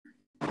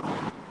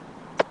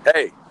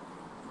Hey.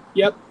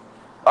 Yep.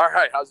 All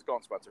right. How's it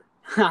going, Spencer?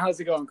 How's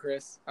it going,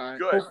 Chris? All right.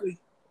 Good.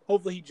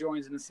 Hopefully he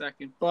joins in a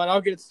second, but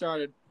I'll get it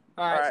started.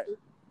 All right. So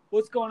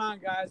what's going on,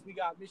 guys? We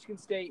got Michigan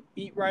State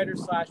beat writer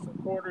 /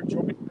 reporter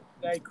joining us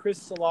today, Chris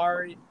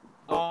Solari.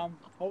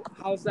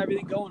 How's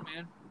everything going,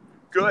 man?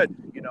 Good.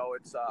 You know,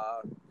 it's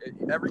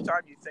every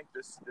time you think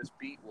this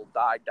beat will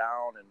die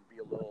down and be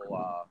a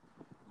little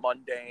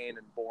mundane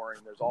and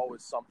boring, there's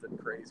always something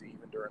crazy,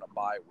 even during a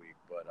bye week.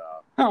 But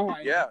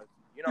yeah,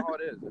 you know how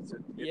it is.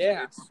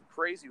 It's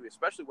crazy,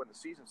 especially when the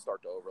seasons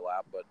start to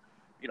overlap. But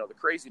you know, the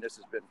craziness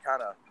has been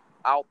kind of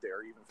out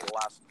there even for the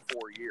last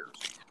 4 years.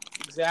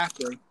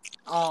 Exactly.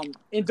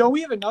 And don't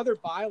we have another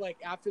bye like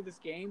after this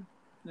game?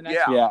 The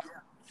next yeah.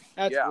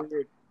 That's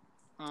weird.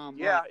 And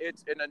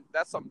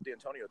that's something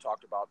D'Antonio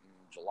talked about in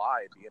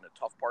July being a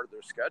tough part of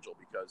their schedule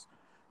because,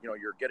 you know,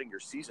 you're getting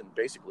your season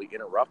basically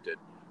interrupted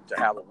to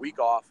have a week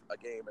off, a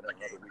game, and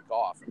another week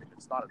off. I mean,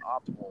 it's not an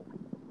optimal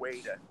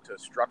way to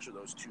structure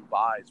those two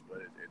buys,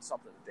 but it's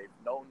something that they've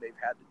known they've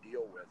had to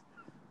deal with.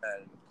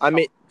 And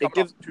coming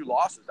off 2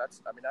 losses, that's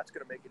going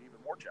to make it even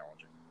more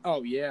challenging.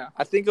 Oh, yeah.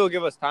 I think it'll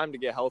give us time to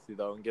get healthy,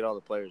 though, and get all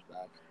the players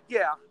back.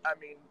 Yeah, I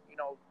mean, you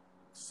know,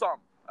 some.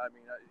 I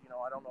mean, you know,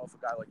 I don't know if a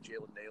guy like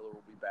Jalen Naylor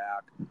will be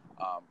back.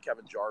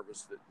 Kevin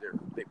Jarvis,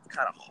 they've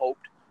kind of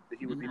hoped that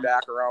he would be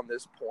back around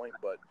this point,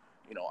 but,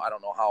 you know, I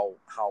don't know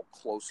how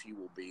close he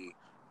will be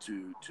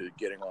to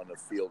getting on the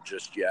field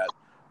just yet.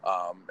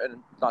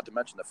 And not to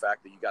mention the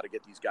fact that you got to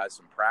get these guys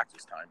some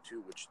practice time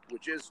too,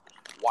 which is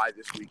why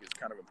this week is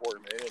kind of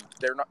important. And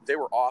they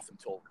were off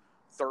until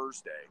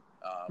Thursday.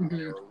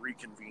 They were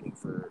reconvening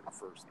for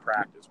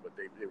practice, but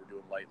they were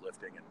doing light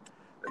lifting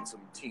and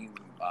some team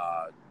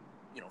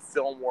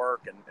film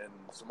work and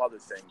some other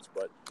things.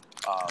 But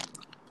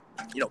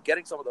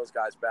getting some of those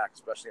guys back,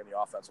 especially on the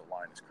offensive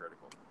line, is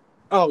critical.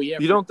 Oh yeah.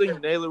 You don't think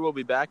Naylor will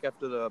be back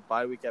after the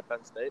bye week at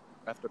Penn State?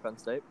 After Penn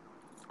State?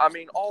 I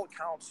mean, all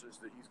accounts is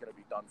that he's going to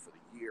be done for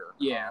the year.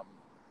 Yeah.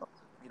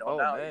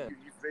 Now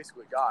you've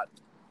basically got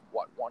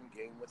one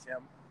game with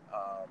him.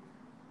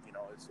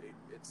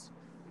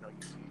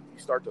 You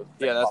start to think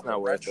that's about not the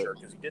worth red it shirt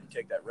because he didn't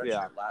take that red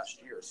shirt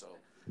last year. So,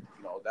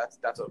 you know,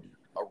 that's a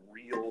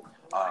real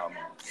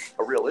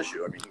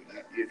issue. I mean,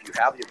 if you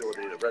have the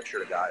ability to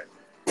redshirt a guy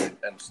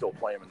and still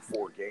play him in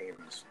 4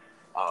 games,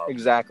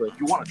 exactly,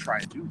 you want to try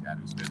and do that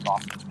as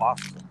often as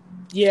possible.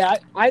 Yeah,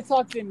 I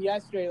talked to him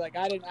yesterday. Like,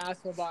 I didn't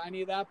ask him about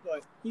any of that,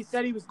 but he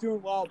said he was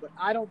doing well, but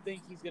I don't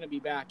think he's going to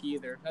be back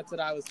either. That's what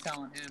I was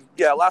telling him.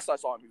 Yeah, last I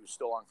saw him, he was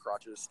still on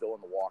crutches, still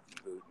in the walking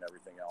boot and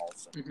everything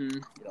else.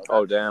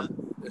 And,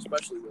 damn.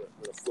 Especially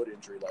with a foot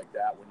injury like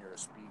that, when you're a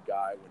speed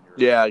guy, when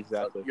you're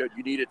exactly.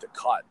 You need it to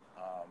cut.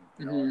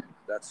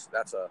 That's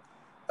a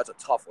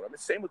tough one. I mean,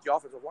 same with the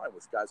offensive line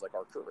with guys like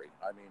Arcuri.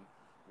 I mean,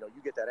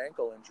 you get that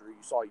ankle injury.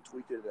 You saw he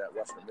tweaked it in that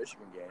Western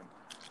Michigan game,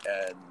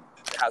 and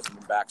it hasn't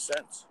been back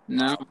since.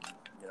 No.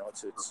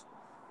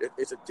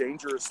 It's a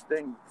dangerous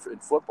thing in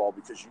football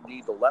because you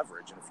need the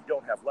leverage, and if you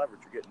don't have leverage,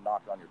 you're getting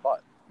knocked on your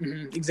butt.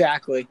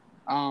 Exactly.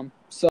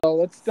 So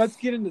let's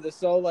get into this.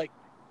 So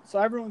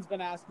everyone's been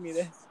asking me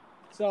this.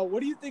 So what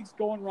do you think's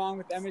going wrong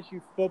with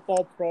MSU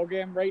football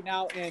program right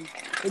now, and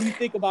what do you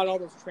think about all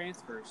those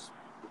transfers?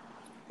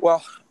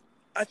 Well,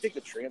 I think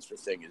the transfer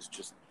thing is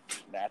just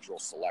natural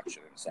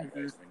selection in some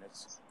ways. I mean,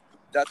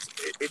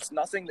 it's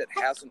nothing that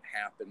hasn't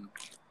happened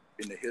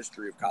in the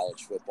history of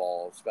college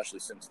football, especially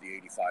since the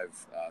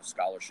 85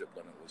 scholarship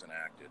limit was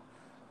enacted.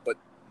 But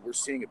we're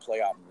seeing it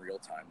play out in real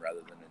time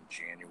rather than in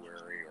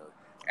January or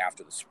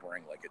after the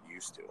spring like it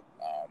used to.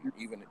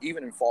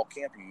 Even in fall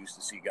camp, you used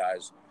to see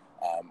guys.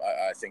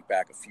 I think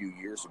back a few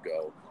years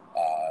ago,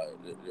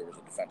 there was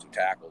a defensive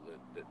tackle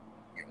that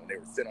they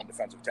were thin on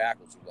defensive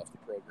tackles who left the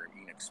program,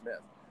 Enoch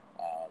Smith.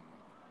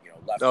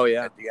 Left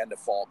at the end of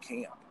fall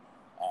camp.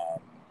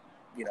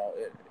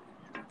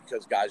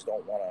 Because guys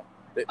don't want to.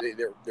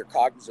 They're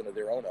cognizant of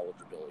their own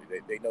eligibility.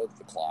 They know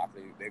the clock.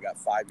 They got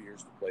 5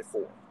 years to play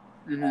 4.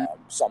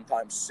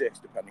 Sometimes 6,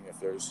 depending if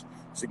there's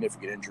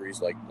significant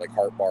injuries like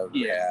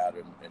Hartbarger had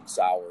and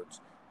Sowards.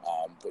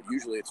 But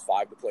usually it's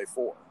 5 to play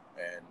 4.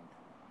 And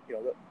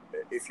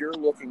if you're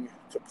looking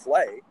to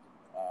play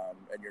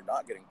and you're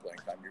not getting playing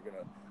time, you're going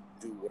to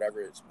do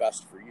whatever is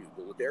best for you.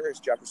 The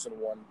Ladarius Jefferson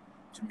one,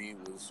 to me,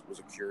 was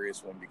a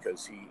curious one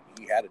because he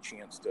had a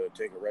chance to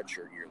take a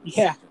redshirt year this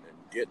season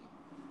and didn't.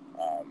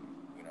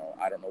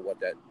 I don't know what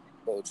that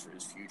bodes for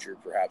his future.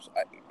 Perhaps,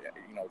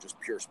 just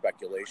pure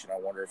speculation. I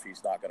wonder if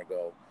he's not going to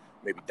go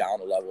maybe down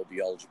a level, be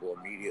eligible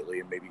immediately,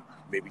 and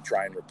maybe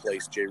try and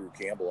replace J. Rue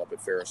Campbell up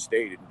at Ferris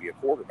State and be a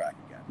quarterback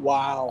again.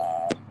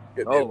 Wow.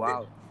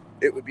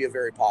 It would be a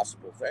very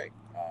possible thing.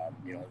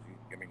 He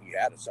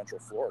had a Central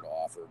Florida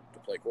offer to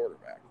play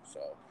quarterback.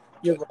 So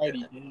you're right.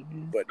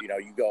 But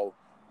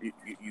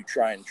you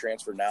try and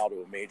transfer now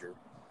to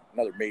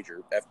another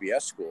major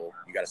FBS school,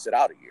 you got to sit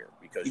out a year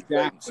because you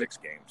played in 6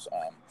 games.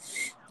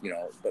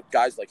 But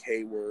guys like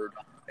Hayward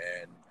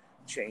and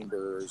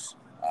Chambers,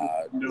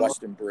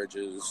 Weston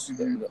Bridges,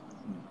 and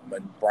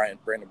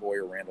Brandon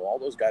Boyer Randall, all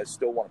those guys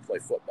still want to play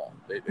football.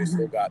 They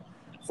still got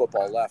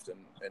football left,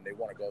 and they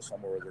want to go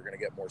somewhere where they're going to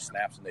get more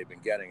snaps than they've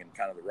been getting, and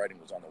kind of the writing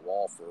was on the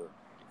wall for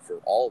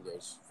all of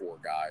those four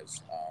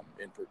guys.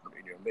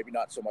 Maybe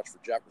not so much for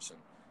Jefferson,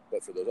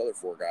 but for those other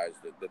four guys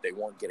that they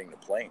weren't getting the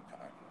playing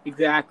time.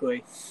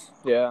 Exactly.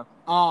 Yeah.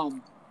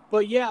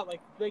 But yeah,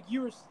 like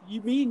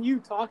me and you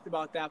talked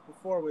about that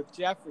before with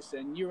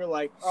Jefferson. You were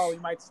like, oh, he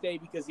might stay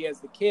because he has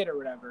the kid or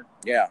whatever.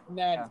 Yeah. And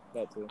then,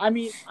 that too. I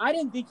mean, I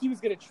didn't think he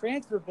was going to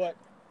transfer, but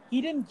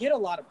he didn't get a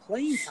lot of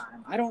playing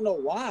time. I don't know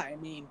why. I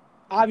mean,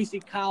 obviously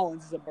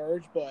Collins is a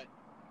merge, but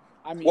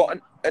I mean, well,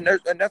 and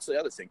that's the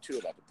other thing too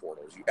about the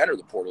portal is you enter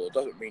the portal. It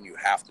doesn't mean you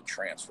have to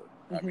transfer.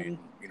 Mm-hmm. I mean,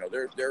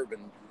 there have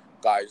been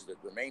guys that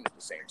remain at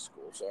the same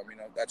school, so I mean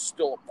that's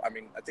still. I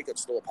mean, I think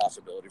that's still a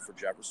possibility for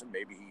Jefferson.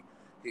 Maybe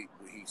he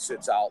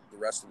sits out the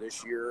rest of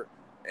this year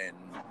and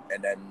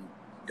then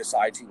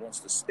decides he wants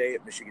to stay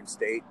at Michigan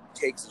State,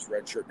 takes his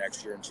red shirt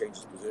next year and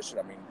changes position.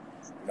 I mean,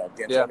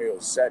 D'Antonio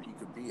said he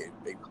could be a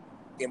big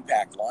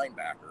impact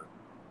linebacker.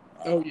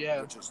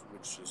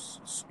 Which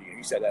is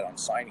he said that on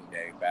signing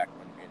day back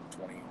in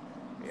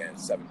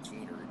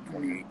 2017 or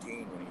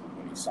 2018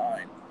 when he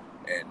signed,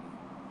 and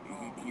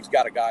he's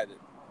got a guy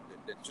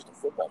that's just a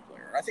football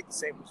player. And I think the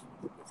same was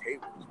with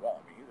Hayward as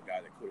well. I mean, he's a guy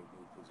that could have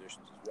moved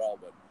positions as well,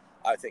 but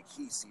I think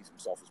he sees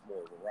himself as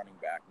more of a running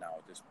back now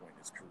at this point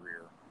in his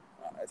career.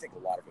 I think a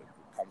lot of it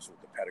comes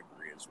with the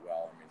pedigree as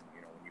well. I mean,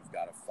 when you've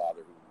got a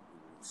father who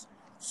is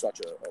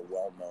such a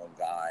well-known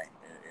guy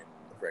in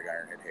Craig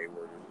Ironhead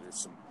Hayward,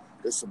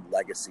 there's some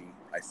legacy,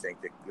 I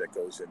think, that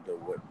goes into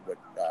what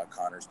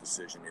Connor's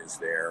decision is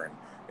there,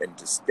 and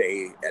to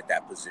stay at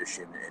that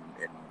position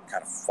and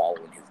kind of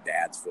following his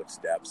dad's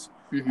footsteps.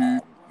 Mm-hmm.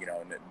 And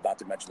not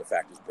to mention the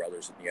fact his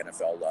brother's at the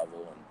NFL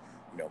level,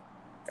 and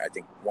I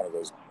think one of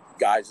those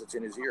guys that's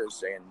in his ears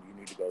saying you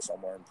need to go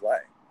somewhere and play.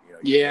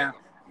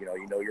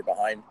 You're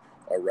behind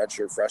a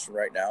redshirt freshman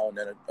right now, and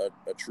then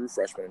a true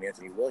freshman in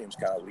Anthony Williams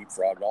kind of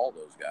leapfrogged all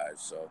those guys.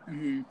 So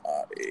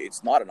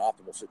it's not an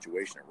optimal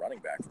situation at running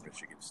back for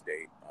Michigan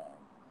State,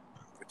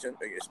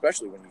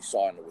 especially when you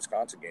saw in the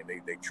Wisconsin game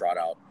they trot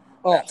out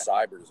Matt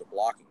Seibert as a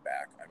blocking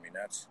back. I mean,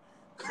 that's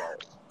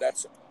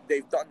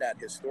they've done that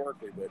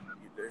historically, but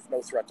there's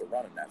no threat to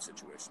run in that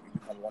situation. You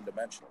become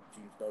one-dimensional.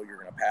 Teams know you're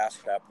going to pass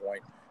at that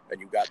point, and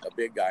you've got a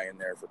big guy in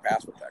there for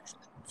pass protection.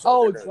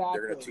 So they're going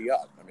to tee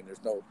up. I mean,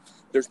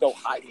 there's no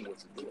hiding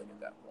what you're doing at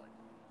that point.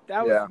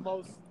 That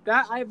was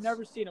I have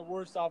never seen a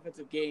worse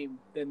offensive game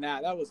than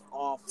that. That was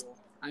awful.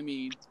 I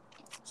mean,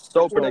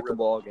 so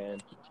predictable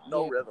again.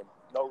 No rhythm.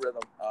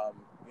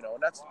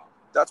 And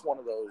that's one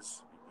of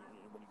those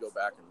when you go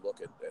back and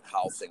look at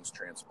how things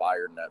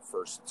transpired in that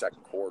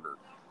second quarter.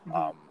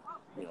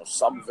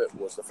 Some of it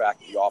was the fact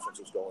that the offense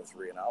was going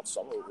 3 and out.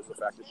 Some of it was the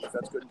fact that the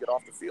defense couldn't get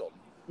off the field,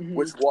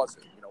 which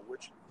wasn't.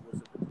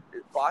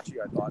 Bocce,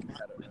 I thought,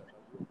 had a real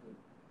good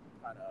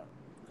kind of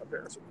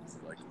comparison.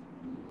 Like,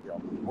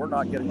 we're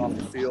not getting off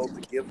the field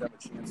to give them a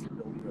chance to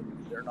build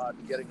rhythm. They're not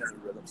getting any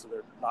rhythm, so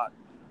they're not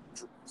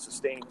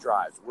sustaining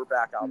drives. We're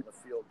back out in the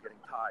field getting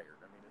tired.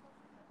 I mean,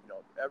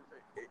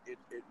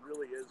 it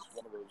really is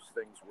one of those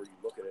things where you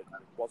look at it,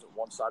 and it wasn't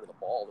one side of the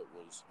ball that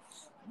was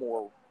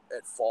more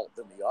at fault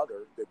than the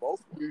other. They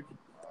both were.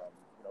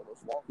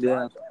 Those long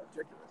drives in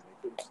particular, they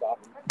couldn't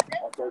stop them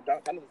on third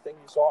down. Kind of the thing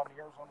you saw in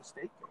the Arizona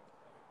State game.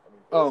 I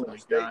mean, Arizona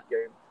State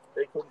game,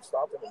 they couldn't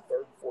stop them in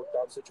third and fourth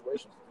down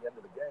situations at the end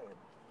of the game,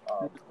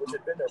 which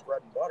had been their bread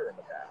and butter in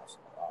the past.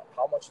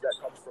 How much of that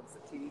comes from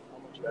fatigue?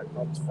 How much of that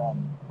comes from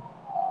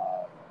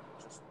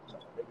just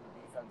maybe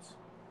the defense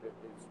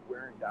is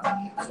wearing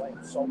down,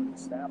 playing so many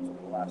snaps over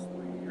the last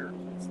 3 years?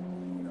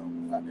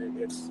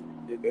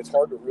 It's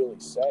hard to really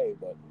say,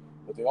 but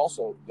they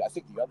also, I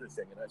think the other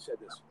thing, and I said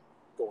this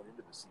going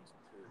into the season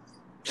too,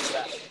 is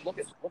that look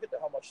at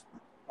how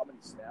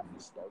many snaps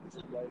the starters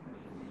have played,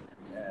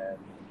 and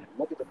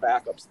look at the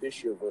backups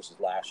this year versus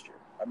last year.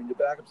 I mean, the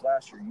backups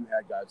last year, you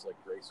had guys like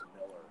Grayson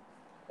Miller,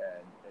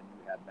 and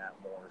you had Matt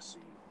Morrissey,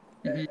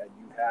 and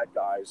you had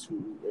guys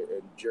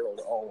and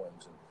Gerald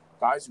Owens, and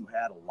guys who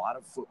had a lot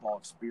of football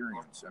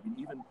experience. I mean,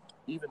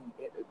 even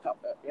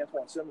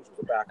Antoine Simmons was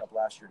a backup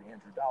last year to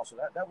Andrew Dow, so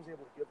that was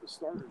able to give the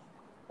starters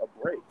a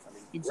break. I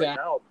mean, right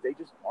now they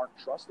just aren't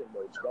trusting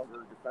those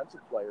younger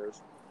defensive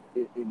players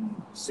in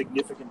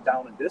significant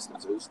down and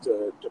distances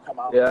to come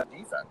out of the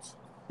defense.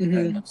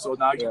 Mm-hmm. And so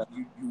now you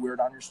wear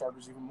down your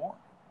starters even more.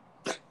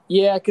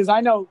 Yeah, because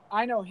I know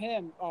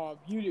him.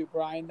 You do,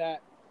 Brian.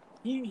 That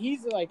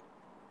he's like,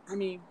 I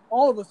mean,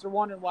 all of us are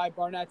wondering why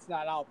Barnett's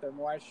not out there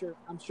more.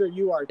 I'm sure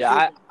you are.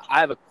 Yeah, too. I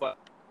have a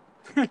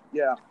question.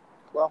 Yeah,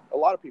 well, a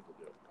lot of people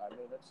do. I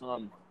mean, it's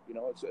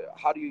it's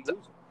how do you use him?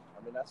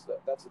 I mean, that's the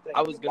thing.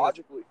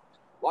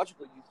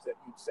 Logically,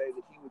 you'd say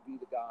that he would be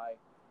the guy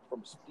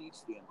from a speed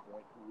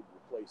standpoint who would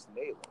replace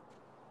Naylor.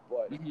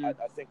 But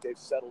I think they've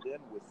settled in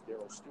with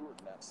Darryl Stewart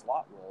in that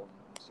slot role,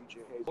 and C.J.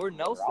 Hayes or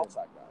Nelson,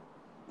 outside guy.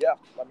 Yeah,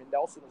 I mean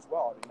Nelson as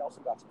well. I mean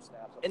Nelson got some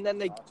snaps. And then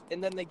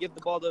they give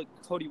the ball to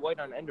Cody White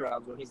on end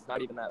rounds when he's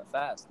not even that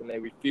fast, and they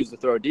refuse to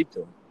throw it deep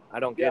to him. I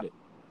don't get it.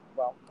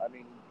 Well, I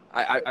mean,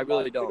 I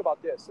really don't. Think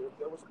about this.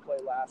 There was a play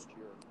last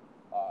year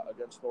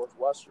against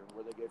Northwestern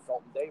where they gave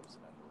Felton Davis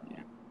an end.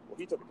 Yeah. Well,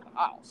 he took it to the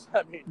house.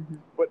 I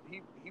mean, but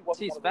he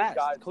wasn't He's one of those fast.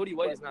 guys. Cody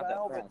White is not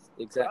that fast.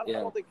 Exactly.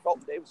 I don't think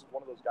Felton Davis is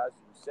one of those guys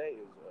that you say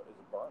is a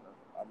burner.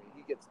 I mean,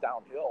 he gets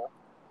downhill,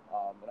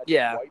 and I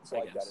think White's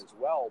like that as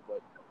well.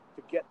 But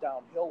to get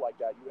downhill like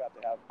that, you have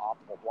to have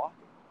optimal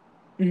blocking.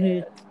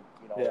 Mm-hmm.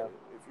 And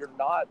if you're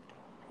not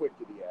quick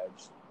to the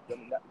edge,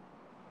 then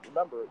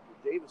remember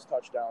the Davis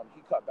touchdown,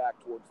 he cut back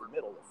towards the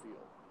middle of the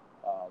field,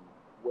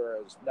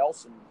 whereas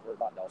Naylor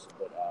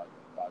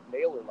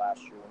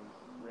last year when he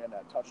ran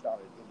that touchdown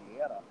at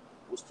Indiana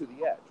was to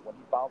the edge. When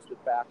he bounced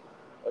it back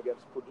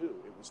against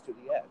Purdue, it was to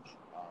the edge.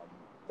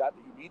 That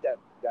you need that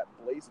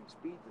blazing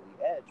speed to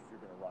the edge if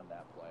you're going to run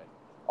that play.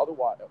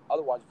 Otherwise, if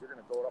you're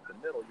going to go it up the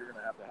middle, you're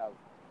going to have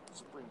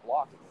supreme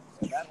blocking,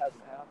 and that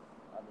hasn't happened.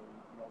 I mean,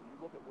 you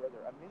look at where they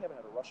haven't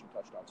had a rushing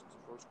touchdown since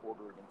the first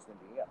quarter against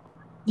Indiana.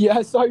 Yeah,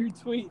 I saw your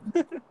tweet.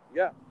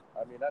 Yeah,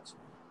 I mean that's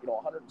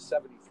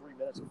 173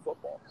 minutes of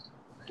football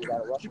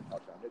without a rushing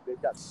touchdown.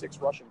 They've got 6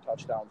 rushing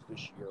touchdowns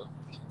this year.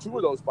 2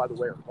 of those, by the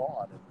way, are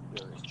gone, and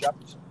there is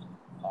Jefferson.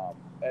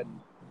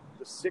 And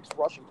the 6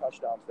 rushing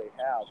touchdowns they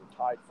have are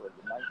tied for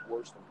the 9th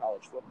worst in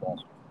college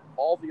football.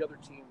 All the other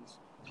teams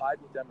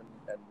tied with them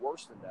and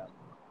worse than them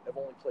have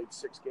only played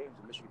 6 games,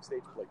 and Michigan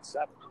State's played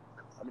 7.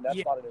 I mean,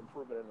 that's not an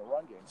improvement in the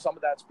run game. Some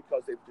of that's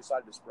because they've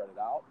decided to spread it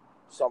out.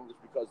 Some of it's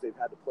because they've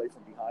had to play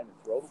from behind and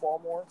throw the ball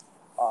more.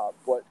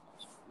 But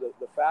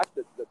the fact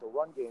that the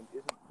run game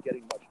isn't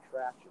getting much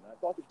traction, I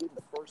thought they did in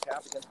the first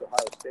half against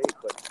Ohio State,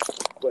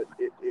 but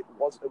it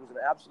was an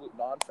absolute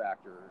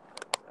non-factor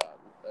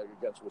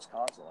against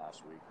Wisconsin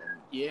last week. And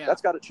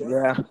that's got to change.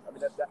 Yeah. I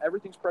mean,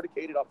 everything's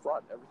predicated up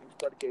front. Everything's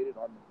predicated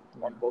on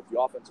both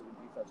the offensive and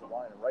defensive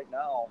line. And right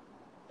now,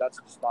 that's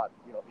just not,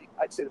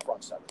 I'd say the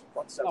front seven.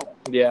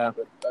 Yeah.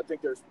 But I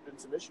think there's been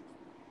some issues.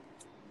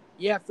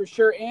 Yeah, for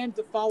sure. And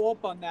to follow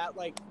up on that,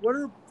 like, what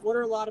are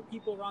a lot of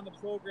people around the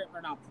program,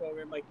 or not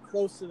program, like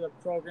close to the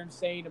program,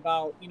 saying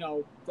about,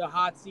 the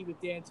hot seat with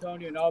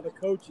D'Antonio and all the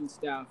coaching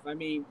staff? I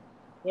mean,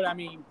 I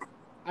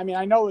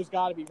know there's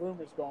got to be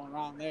rumors going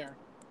around there.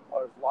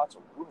 Well, there's lots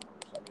of rumors.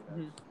 I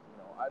mean,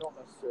 I don't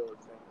necessarily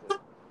think that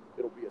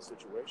it'll be a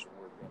situation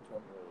where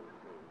D'Antonio will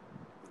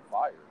be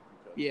fired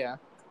because you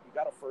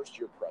got a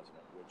first-year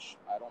president, which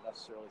I don't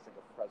necessarily think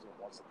a president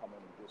wants to come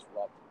in and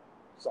disrupt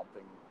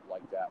something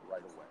like that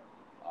right away.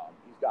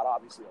 He's got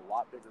obviously a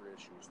lot bigger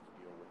issues to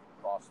deal with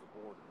across the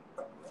board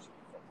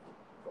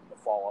from the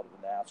fallout of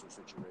the Nassar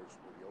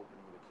situation to the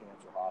opening of the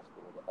cancer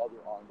hospital to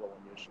other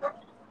ongoing issues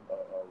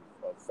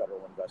of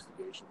federal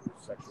investigations of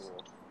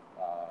sexual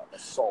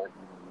assault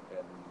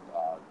and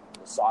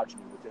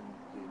misogyny within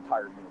the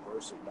entire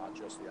university, not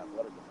just the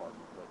athletic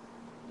department.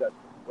 But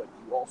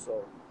you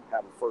also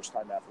have a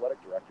first-time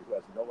athletic director who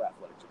has no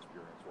athletics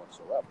experience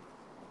whatsoever.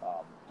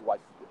 Do I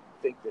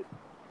think that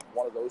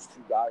one of those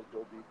 2 guys,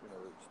 Bill Beekman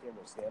or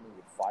Samuel Stanley,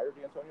 would fire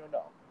D'Antonio?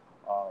 No.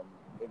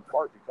 In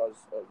part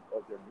because of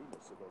their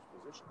newness of those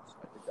positions.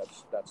 I think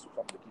that's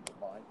something to keep in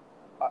mind.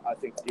 I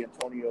think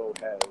D'Antonio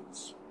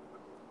has,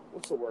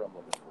 what's the word I'm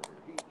looking for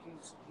here?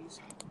 He's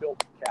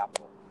built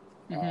capital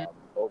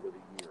over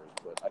the years,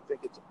 but I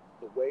think it's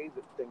the way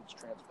that things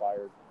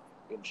transpired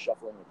in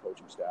shuffling the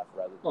coaching staff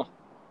rather than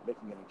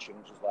making any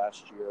changes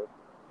last year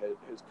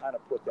has kind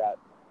of put that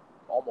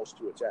almost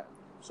to its end.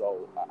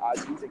 So I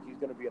do think he's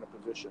going to be in a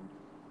position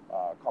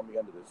come the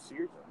end of this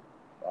season.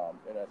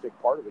 And I think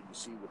part of it you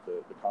see with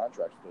the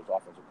contracts, those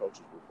offensive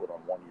coaches were put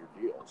on 1-year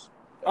deals.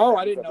 Oh,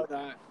 I didn't know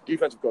that.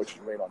 Defensive coaches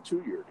remain on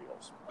 2-year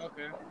deals.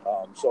 Okay.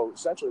 So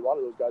essentially, a lot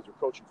of those guys are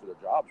coaching for their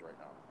jobs right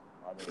now.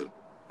 I mean,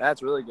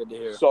 that's really good to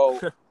hear. So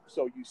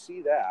you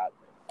see that.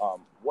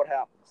 What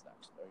happens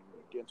next? I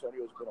mean,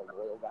 D'Antonio's been a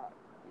loyal guy.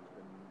 He's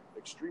been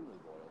extremely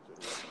loyal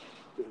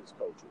to his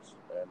coaches,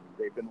 and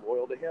they've been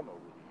loyal to him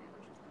over the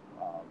years.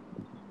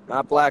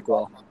 Not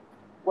Blackwell.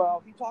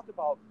 Well, he talked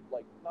about,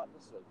 not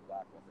necessarily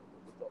Blackwell,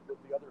 but the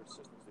other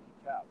assistants that he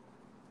kept.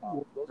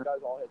 Those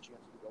guys all had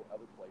chances to go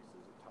other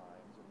places at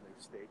times, and they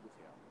stayed with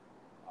him.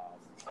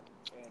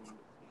 And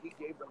he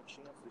gave them a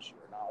chance this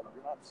year. Now,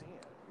 you're not seeing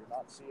it. You're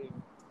not seeing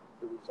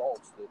the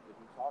results that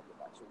he talked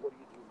about. So what do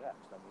you do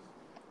next? I mean,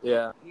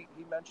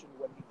 he mentioned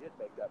when he did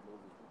make that move,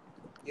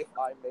 if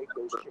I make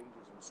those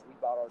changes and sweep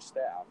out our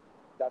staff,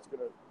 that's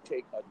going to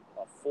take a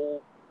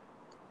full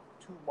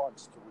 2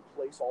 months to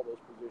replace all those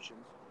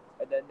positions,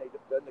 and then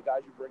the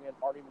guys you bring in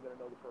aren't even going to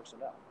know the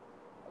personnel.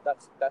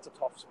 That's a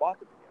tough spot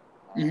to be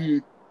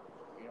in.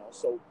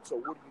 So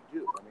what do you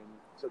do? I mean,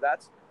 so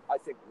that's, I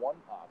think, one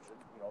option.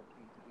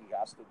 He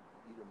has to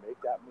either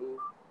make that move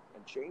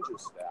and change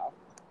his staff,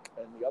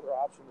 and the other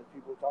option that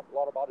people talk a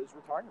lot about is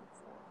retirement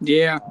for him.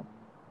 Yeah.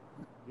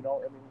 I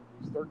mean,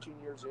 he's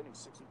 13 years in. He's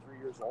 63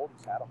 years old.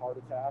 He's had a heart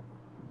attack.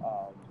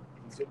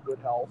 He's in good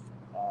health.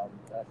 I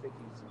think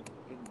he's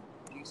in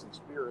decent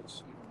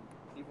spirits,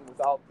 even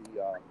without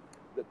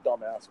the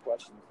dumbass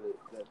questions that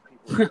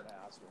people have been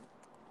asking.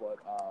 But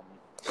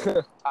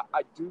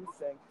I do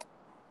think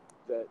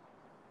that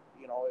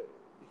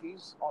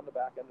he's on the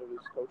back end of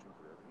his coaching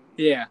career.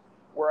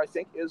 Where I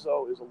think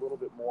Izzo is a little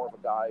bit more of a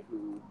guy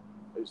who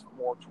is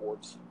more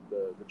towards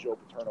the Joe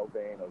Paterno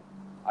vein of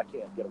I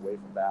can't get away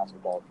from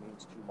basketball. It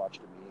means too much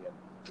to me, and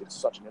it's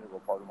such an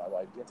integral part of my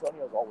life.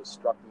 D'Antonio's always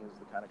struck me as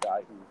the kind of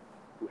guy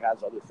who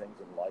has other things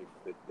in life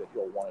that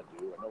he'll want to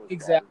do. I know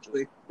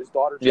his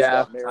daughter just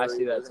got married. I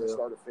see that too.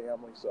 Start a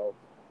family, so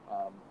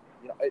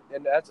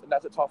and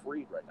that's a tough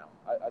read right now.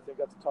 I think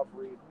that's a tough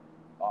read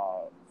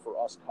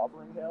for us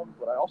covering him,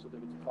 but I also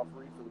think it's a tough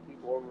read for the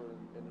people over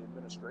in the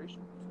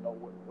administration to know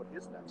what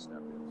his next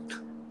step is.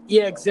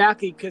 Yeah,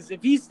 exactly. Because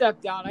if he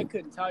stepped down, I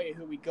couldn't tell you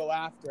who we'd go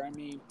after. I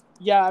mean,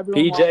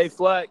 everyone PJ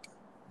Fleck.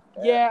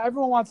 Yeah,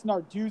 everyone wants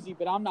Narduzzi,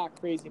 but I'm not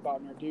crazy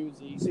about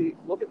Narduzzi. See,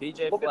 look at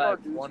PJ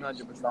Fleck,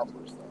 Narduzzi's 100%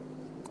 numbers,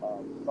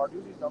 though.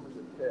 Narduzzi's numbers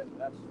at Pitt, and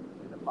that's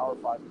in the Power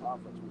 5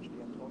 conference, which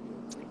D'Antonio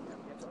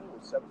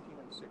was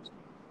 17-16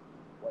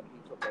 when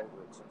he took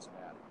over at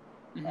Cincinnati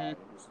in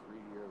his 3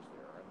 years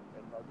there.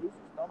 And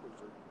Narduzzi's numbers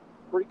are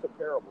pretty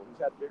comparable.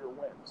 He's had bigger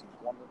wins. He's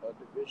won a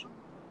division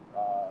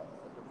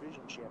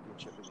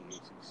championship in the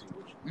ACC,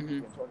 which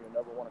D'Antonio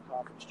never won a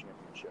conference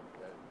championship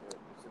at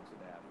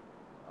Cincinnati.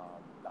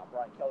 Now,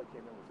 Brian Kelly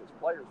came in with his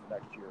players the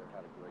next year and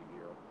had a great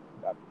year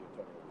after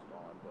D'Antonio was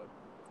gone. But,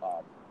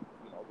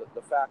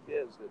 the fact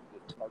is that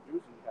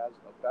Narduzzi has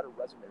a better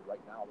resume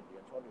right now than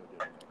D'Antonio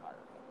did when they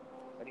hired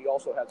him. And he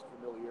also has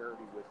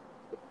familiarity with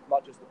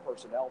not just the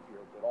personnel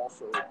here, but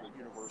also the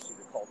university,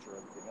 the culture,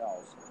 everything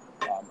else.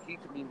 He,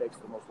 to me,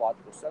 makes the most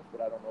logical sense,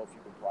 but I don't know if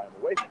you can pry him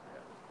away from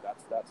him.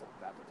 That's a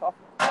tough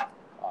one.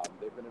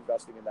 They've been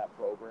investing in that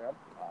program.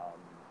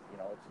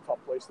 It's a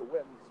tough place to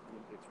win.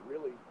 It's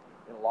really,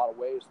 in a lot of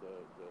ways, the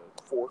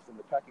fourth in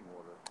the pecking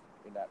order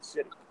in that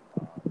city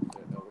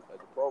as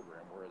a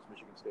program, whereas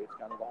Michigan State's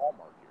kind of the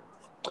hallmark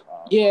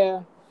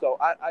here. So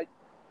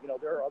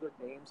there are other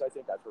names. I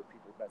think I've heard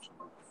people mention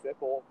Luke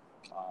Fickell.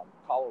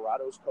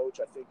 Colorado's coach,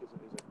 I think, is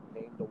a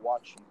name to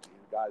watch.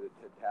 He's a guy that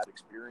had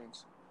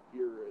experience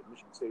here at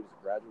Michigan State as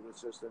a graduate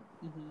assistant.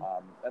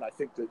 And I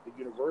think that the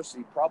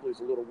university probably is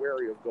a little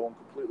wary of going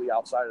completely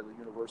outside of the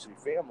university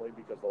family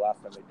because the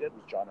last time they did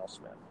was John L.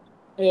 Smith.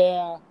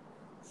 Yeah.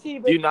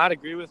 Do you not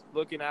agree with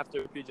looking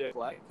after PJ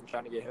Fleck and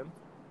trying to get him?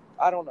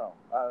 I don't know.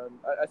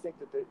 I think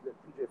that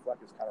PJ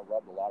Fleck has kind of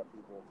rubbed a lot of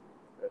people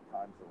at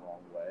times the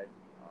wrong way.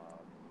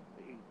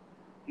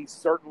 He's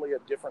certainly a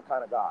different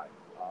kind of guy.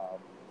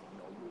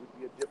 He would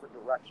be a different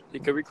direction. He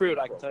could recruit,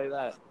 I can tell you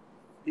that.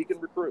 He can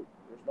recruit.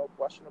 There's no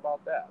question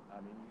about that.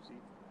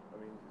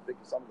 Think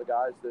of some of the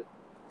guys that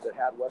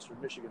had Western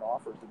Michigan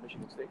offers at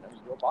Michigan State.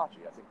 Joe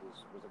Bocci, I think,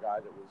 was a guy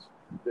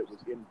that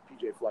was in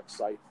PJ Fleck's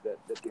sight that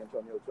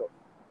D'Antonio took.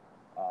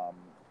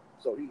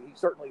 So he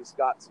certainly has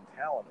got some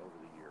talent over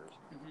the years.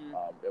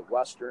 At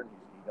Western,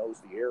 he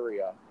knows the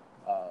area.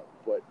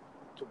 But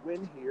to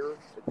win here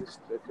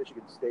at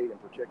Michigan State in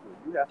particular,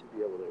 you have to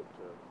be able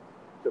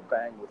to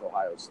bang with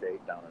Ohio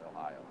State down in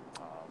Ohio.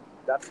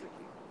 That's the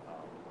key.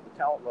 The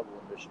talent level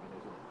in Michigan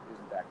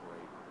isn't that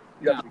great.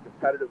 You have to be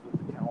competitive with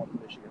the talent in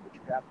Michigan, but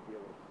you have to be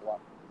able to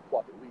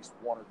pluck at least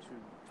one or two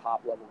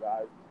top-level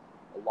guys,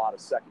 a lot of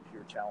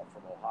second-tier talent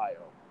from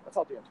Ohio. That's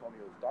how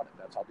D'Antonio's done it.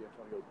 That's how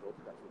D'Antonio's built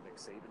it. That's what Nick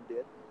Saban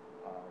did.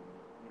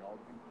 You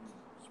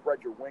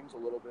spread your wings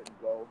a little bit and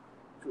go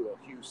to a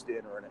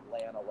Houston or an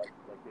Atlanta like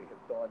they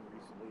have done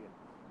recently. And,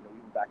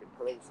 even back in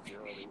Pearl's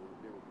era,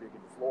 they were big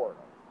in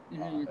Florida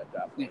at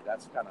that point.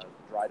 That's kind of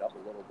dried up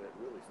a little bit,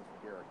 really, since the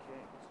Garrett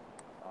Kings.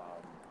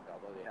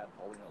 Although they had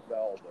Paulino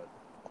Bell, but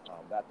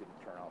that didn't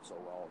turn out so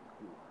well.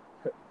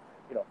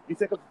 You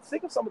think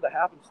of some of the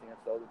happenstance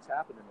though that's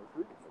happened in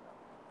recruiting for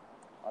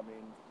them.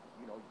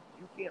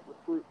 You can't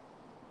recruit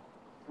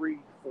three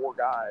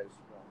guys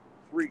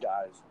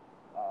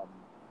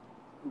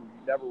who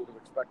you never would have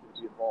expected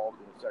to be involved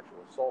in a sexual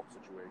assault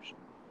situation.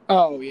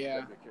 Oh yeah.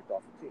 That get kicked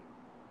off the team.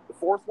 The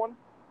fourth one,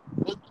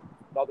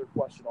 another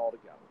question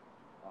altogether.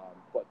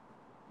 But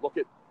look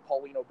at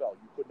Paulino Bell.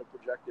 You couldn't have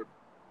projected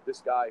this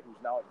guy who's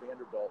now at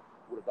Vanderbilt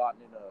would have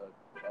gotten in a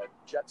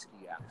jet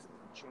ski accident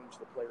and changed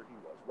the player he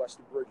was.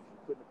 Weston Bridges, you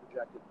couldn't have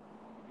projected.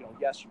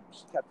 Yes, you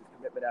kept his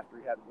commitment after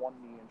he had one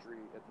knee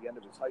injury at the end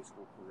of his high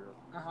school career.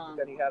 But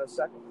then he had a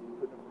second. You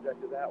couldn't have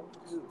projected that one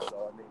too.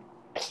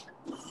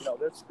 So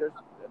there's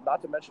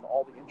not to mention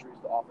all the injuries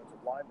to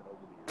offensive linemen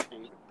over the years.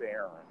 David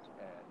Barron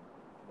and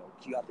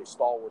Keontae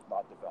Stallworth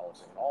not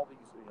developing, and all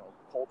these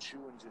Cole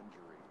Schuen's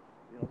injury.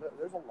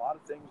 There's a lot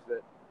of things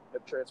that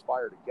have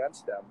transpired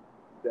against them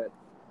that.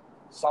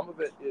 Some of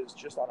it is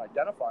just on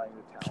identifying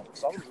the talent.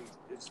 Some of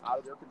it is out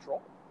of their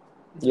control.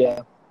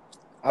 Yeah.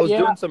 I was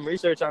doing some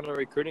research on the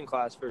recruiting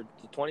class for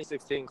the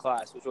 2016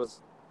 class, which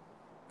was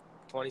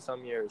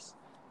 20-some years.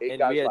 8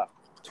 guys left.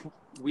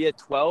 We had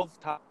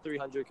 12 top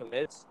 300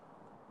 commits,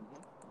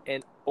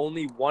 and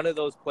only one of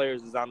those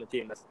players is on the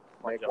team. That's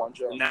Quan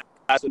Jones. And that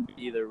would be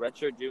either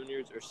redshirt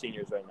juniors or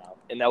seniors right now.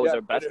 And that was our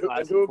best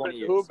class in 20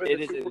 years.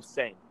 It is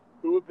insane.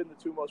 Who have been the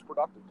two most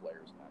productive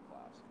players in that class?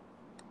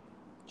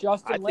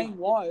 Justin Lane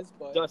was,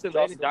 but Justin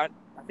Lane, I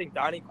think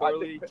Donnie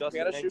Corley,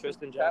 Justin Lane,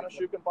 Tristan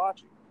Jackson. Panashuk and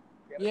Bocci.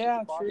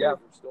 True.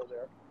 Still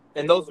there.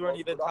 And those weren't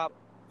even top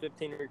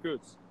 15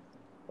 recruits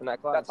in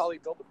that class. That's how they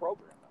built the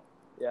program,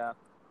 though. Yeah.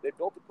 They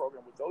built the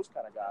program with those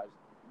kind of guys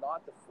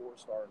not the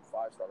 4-star and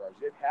 5-star guys.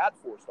 They've had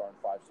 4-star and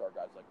 5-star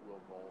guys like Will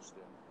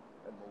Golston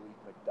and Malik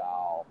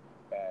McDowell,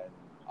 and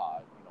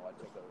I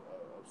think of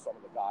some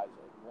of the guys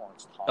like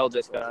Lawrence Thomas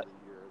LJ Scott. over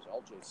the years,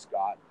 LJ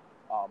Scott.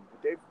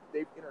 But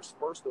they've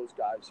interspersed those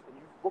guys, and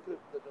you look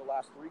at the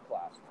last 3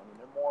 classes. I mean,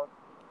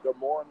 they're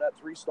more in that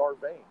 3-star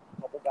vein.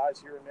 A couple guys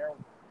here and there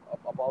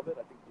above it.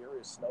 I think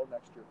Darius Snow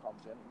next year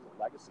comes in. He's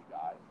a legacy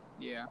guy.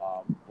 Yeah.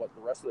 But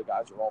the rest of the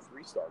guys are all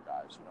 3-star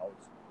guys.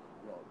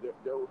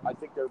 I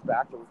think they're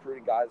back to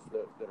recruiting guys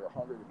that are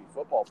hungry to be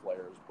football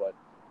players. But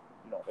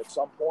at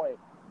some point,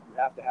 you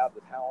have to have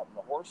the talent and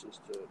the horses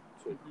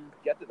to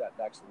get to that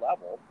next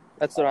level.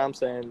 That's what I'm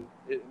saying.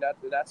 And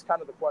that's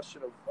kind of the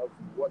question of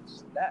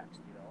what's next.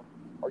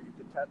 Are you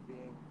content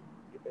being?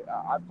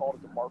 I've called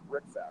it the Mark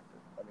Richt factor.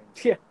 I mean,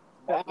 yeah.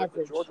 Mark Richt,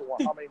 the Georgia won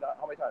how many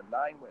times?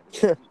 9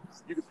 wins.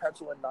 You could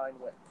pencil in 9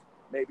 wins,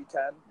 maybe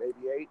 10,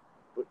 maybe 8.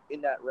 But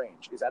in that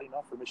range, is that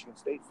enough for Michigan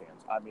State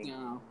fans? I mean,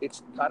 No.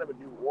 It's kind of a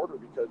new order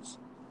because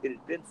it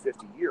had been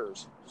 50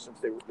 years since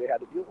they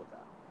had to deal with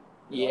that.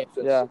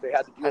 Since they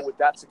had to deal with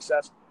that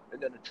success and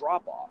then a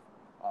drop off.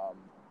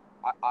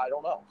 I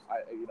don't know.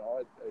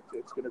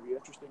 It's going to be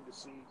interesting to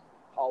see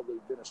how the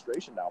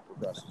administration now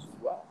progresses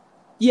as well.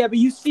 Yeah, but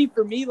you see,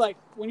 for me, like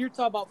when you're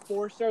talking about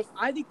 4-stars,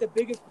 I think the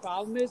biggest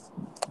problem is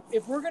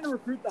if we're going to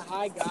recruit the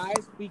high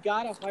guys, we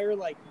got to hire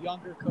like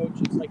younger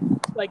coaches,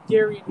 like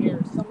Darian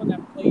Harris, someone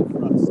that played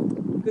for us,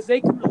 because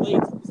they can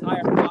relate to these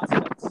higher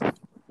prospects.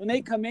 When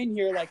they come in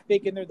here, like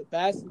thinking they're the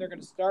best and they're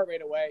going to start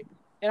right away,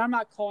 and I'm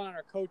not calling on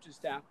our coaching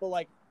staff, but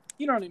like,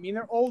 you know what I mean?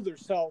 They're older,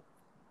 so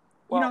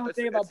you know what I'm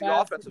saying about the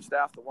offensive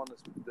staff, the one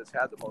that's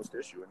had the most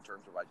issue in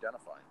terms of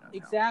identifying that.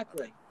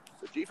 Exactly.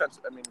 The defense,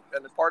 I mean,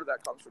 and part of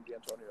that comes from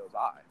D'Antonio's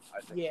eye.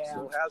 I think he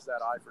still has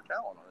that eye for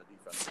talent on the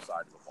defensive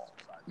side of the ball.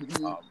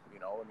 Mm-hmm.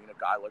 A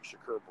guy like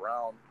Shakur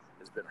Brown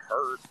has been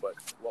hurt, but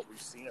what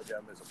we've seen of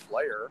him as a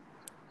player,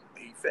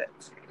 he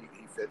fits.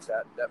 He fits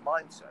that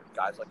mindset.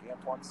 Guys like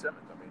Antoine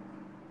Simmons. I mean,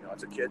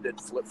 it's a kid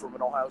that flipped from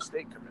an Ohio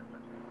State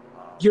commitment.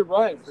 You're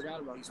right. I forgot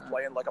about that. He's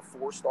playing like a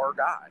 4-star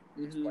guy.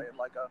 Mm-hmm. He's playing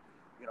like a,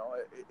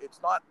 it's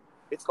not.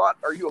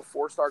 Are you a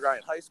 4-star guy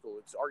in high school?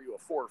 It's are you a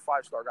 4 or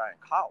 5-star guy in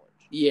college?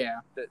 Yeah,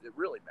 that it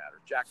really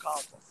matters. Jack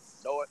Conklin,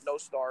 no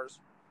stars,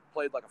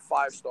 played like a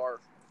 5-star.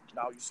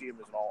 Now you see him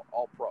as an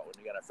all pro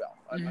in the NFL.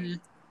 Mm-hmm. I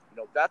mean,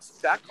 that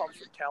comes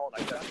from talent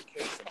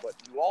identification, but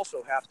you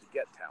also have to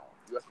get talent.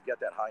 You have to get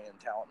that high end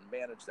talent and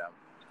manage them,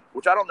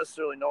 which I don't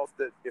necessarily know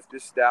if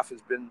this staff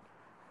has been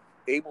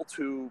able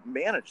to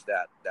manage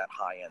that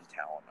high end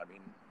talent. I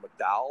mean,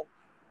 McDowell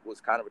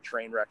was kind of a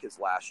train wreck his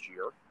last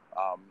year,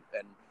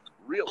 and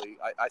really,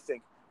 I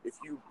think this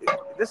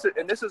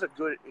is a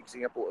good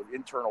example of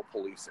internal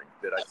policing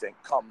that I think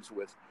comes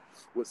with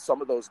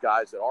some of those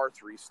guys that are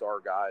 3-star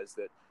guys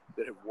that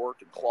have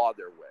worked and clawed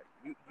their way.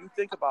 You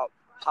think about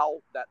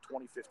how that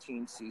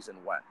 2015 season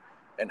went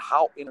and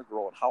how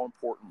integral and how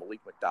important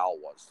Malik McDowell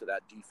was to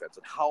that defense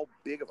and how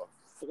big of a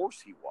force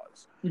he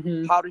was.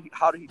 Mm-hmm. How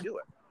did he do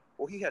it?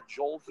 Well, he had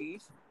Joel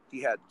Heath,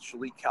 he had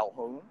Shalik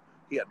Calhoun,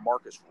 he had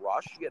Marcus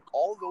Rush, he had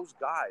all of those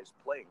guys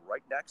playing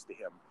right next to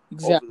him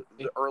over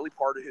the early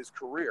part of his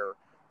career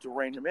to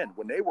rein him in.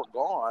 When they were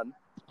gone,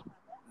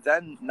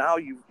 then now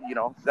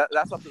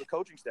that's up to the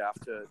coaching staff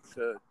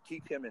to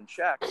keep him in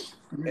check,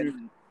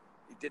 and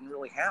it didn't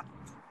really happen.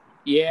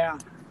 Yeah.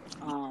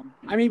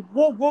 I mean,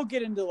 we'll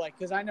get into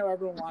because I know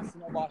everyone wants to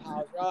know about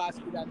Hauser. I'll ask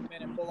you that in a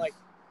minute, but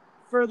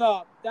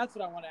that's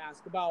what I want to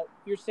ask about.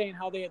 You're saying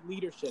how they had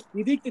leadership. Do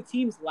you think the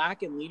team's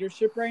lacking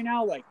leadership right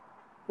now? Like,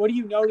 what are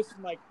you noticing?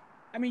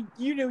 I mean,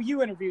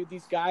 you interviewed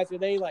these guys. Are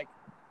they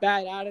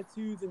bad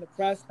attitudes in the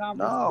press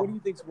conference? No. What do you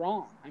think's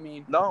wrong? I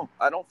mean, no,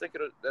 I don't think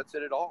that's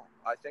it at all.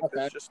 I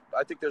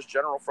think there's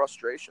general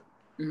frustration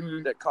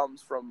that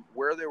comes from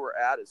where they were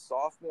at as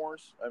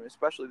sophomores. I mean,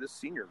 especially this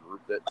senior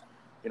group that,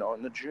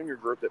 and the junior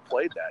group that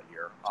played that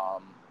year.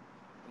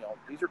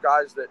 These are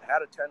guys that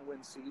had a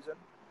 10-win season.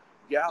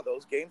 Yeah,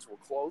 those games were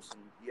close,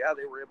 and yeah,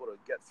 they were able to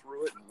get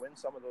through it and win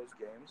some of those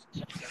games.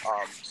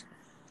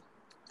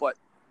 But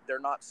they're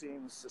not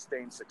seeing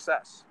sustained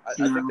success. I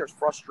think there's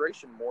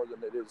frustration more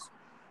than it is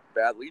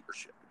bad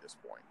leadership at this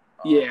point.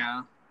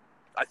 Yeah.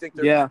 I think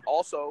there's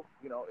also,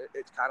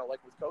 it's kind of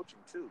like with coaching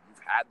too.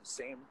 You've had the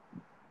same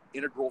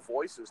integral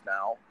voices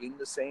now in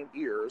the same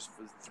ears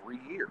for 3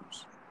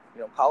 years.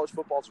 College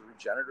football is a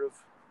regenerative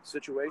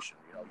situation.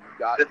 You've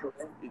got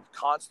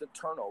constant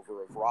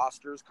turnover of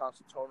rosters,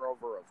 constant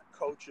turnover of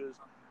coaches.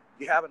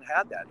 You haven't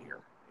had that here.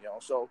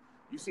 So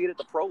you see it at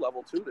the pro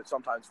level too, that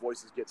sometimes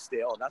voices get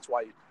stale, and that's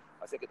why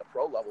I think at the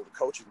pro level the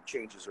coaching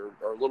changes are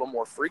a little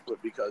more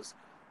frequent because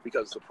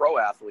the pro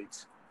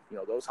athletes,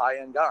 those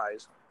high-end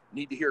guys,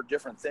 need to hear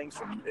different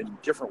things in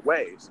different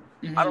ways.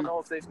 Mm-hmm. I don't know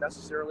if they've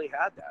necessarily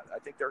had that. I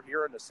think they're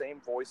hearing the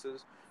same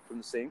voices from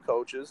the same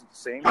coaches, the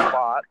same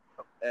spot,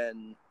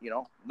 and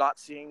not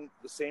seeing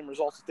the same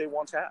results that they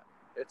once had.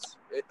 It's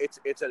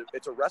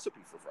a recipe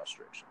for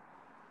frustration.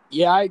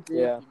 Yeah, I agree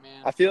with you,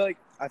 man. I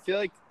feel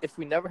like if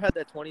we never had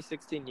that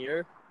 2016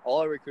 year, all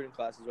our recruiting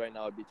classes right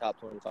now would be top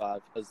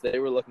 25 because they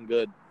were looking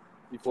good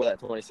before that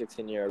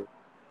 2016 year.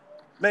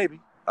 Maybe.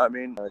 I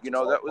mean, that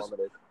was,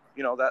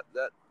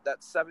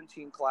 that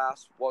 17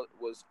 class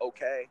was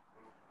okay.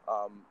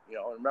 And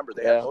remember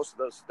they had most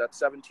of that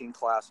 17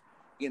 class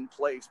in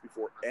place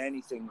before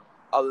anything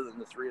other than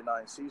the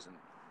 3-9 season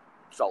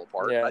fell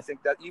apart. And I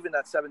think that even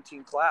that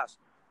 17 class,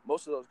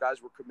 most of those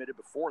guys were committed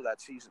before that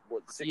season,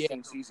 or the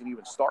 16 season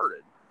even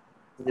started.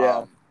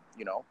 Yeah.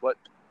 But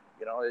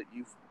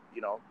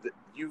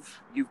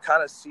you've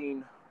kind of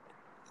seen.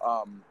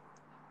 I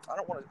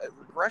don't want to.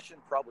 Regression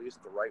probably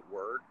isn't the right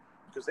word,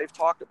 because they've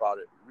talked about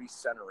it,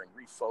 recentering,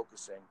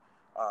 refocusing.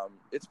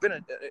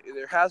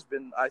 There has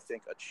been, I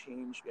think, a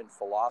change in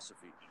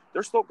philosophy.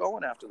 They're still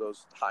going after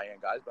those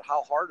high-end guys, but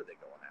how hard are they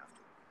going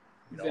after?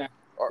 Exactly.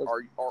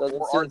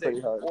 Are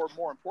they, or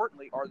more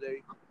importantly, are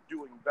they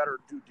doing better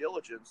due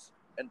diligence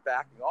and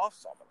backing off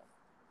some of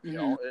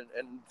them,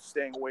 and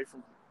staying away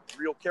from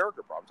real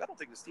character problems? I don't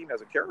think this team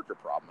has a character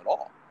problem at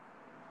all.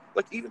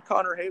 Like even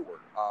Connor Hayward,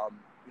 I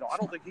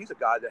don't think he's a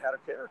guy that had a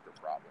character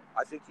problem.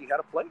 I think he had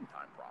a playing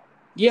time problem.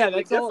 Yeah,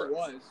 that's all it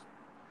was.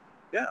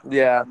 Yeah.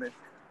 Yeah.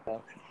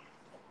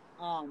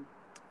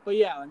 But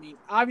yeah, I mean,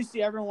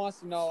 obviously everyone wants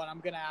to know, and I'm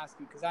going to ask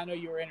you because I know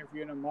you were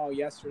interviewing him all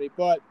yesterday.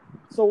 But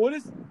so what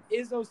is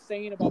Izzo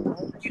saying about the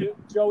whole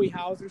Joey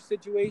Hauser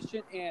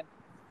situation, and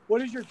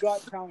what is your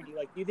gut telling you?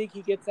 Like, do you think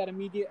he gets that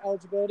immediate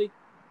eligibility?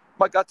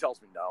 My gut tells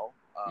me no.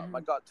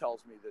 My gut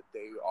tells me that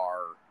they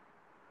are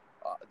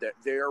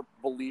they're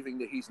believing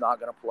that he's not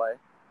going to play.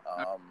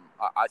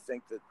 I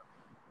think that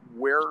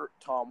where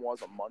Tom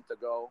was a month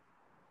ago,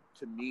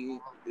 to me,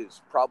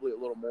 is probably a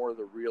little more of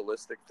the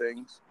realistic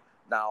things.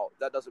 Now,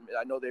 that doesn't mean,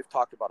 I know they've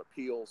talked about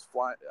appeals,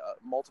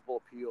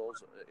 multiple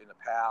appeals in the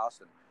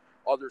past and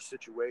other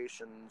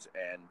situations,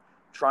 and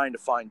trying to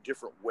find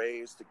different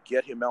ways to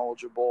get him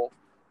eligible.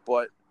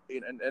 But,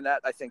 and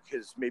that I think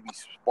has maybe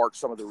sparked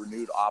some of the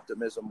renewed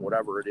optimism,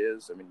 whatever it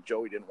is. I mean,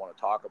 Joey didn't want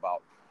to talk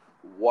about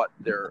what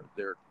they're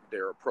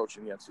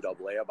approaching the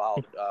NCAA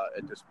about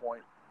at this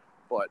point.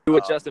 But do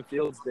what Justin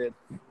Fields did.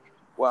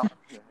 Well,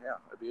 yeah,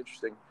 it'd be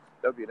interesting.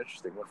 That would be an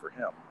interesting one for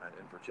him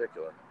in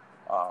particular.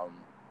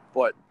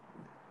 But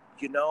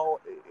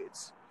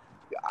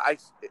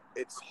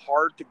it's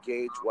hard to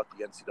gauge what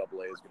the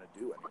NCAA is going to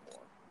do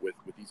anymore with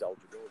these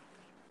eligibility.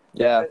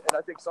 Yeah, and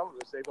I think some of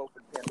this, they've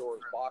opened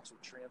Pandora's box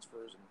with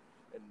transfers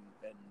and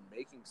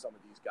making some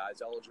of these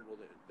guys eligible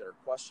that are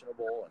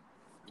questionable,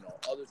 and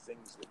other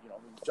things that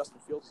Justin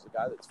Fields is a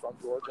guy that's from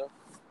Georgia,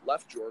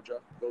 left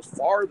Georgia, goes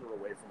farther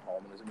away from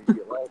home, and is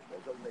immediately eligible.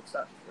 It doesn't make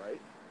sense,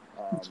 right?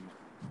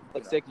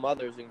 sick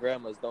mothers and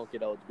grandmas don't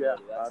get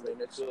eligibility. Yeah, I mean,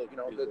 it's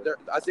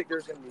I think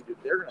they're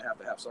going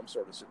to have some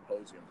sort of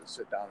symposium to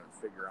sit down and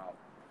figure out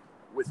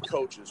with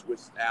coaches,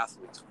 with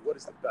athletes, what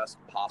is the best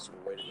possible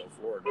way to go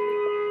forward. I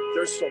mean,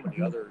 there's so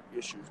many other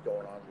issues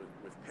going on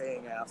with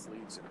paying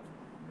athletes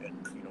and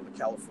the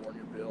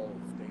California bill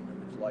of name,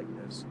 image,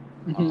 likeness.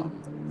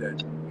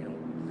 That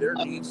there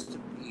needs to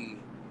be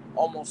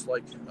almost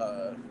like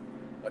a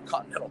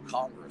Continental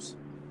Congress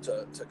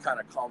to kind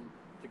of come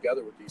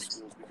together with these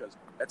schools, because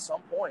at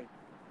some point,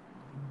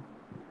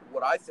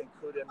 what I think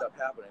could end up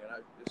happening,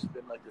 and this has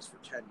been like this for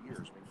 10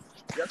 years. I mean,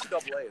 the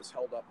NCAA is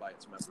held up by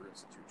its member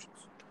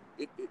institutions.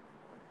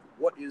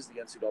 What is the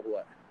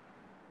NCAA?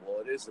 Well,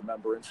 it is the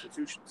member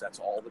institutions. That's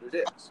all that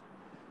it is.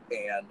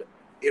 And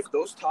if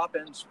those top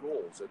end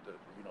schools, at the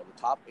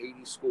top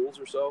 80 schools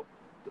or so,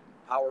 the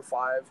Power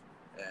 5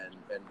 and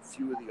a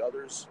few of the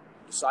others,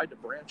 decide to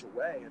branch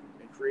away and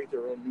create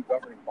their own new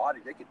governing body,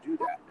 they could do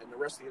that. And the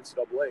rest of the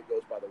NCAA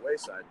goes by the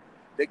wayside.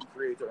 They can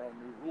create their own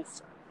new rule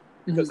set,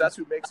 because that's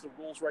who makes the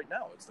rules right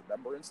now. It's the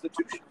member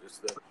institution. It's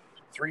the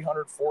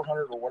 300,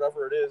 400, or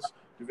whatever it is,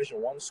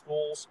 Division I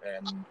schools,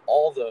 and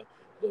all the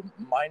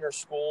minor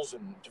schools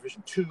in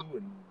Division II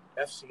and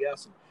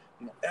FCS,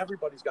 and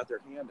everybody's got their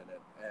hand in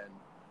it. And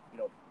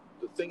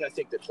the thing I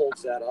think that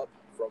holds that up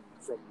from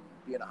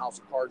being a house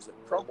of cards that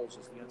crumbles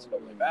is the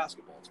NCAA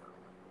basketball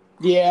tournament.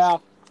 Yeah.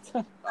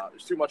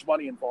 There's too much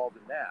money involved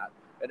in that,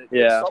 and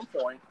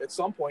at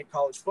some point,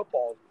 college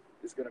football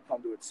is going to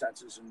come to its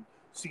senses and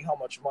see how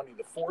much money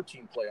the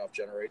 4-team playoff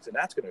generates, and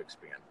that's going to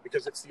expand,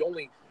 because it's the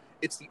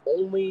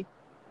only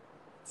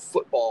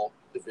football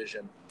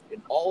division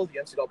in all of the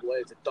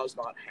NCAA that does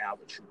not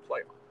have a true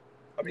playoff.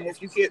 I mean, if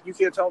you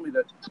can't tell me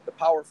that the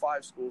Power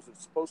 5 schools are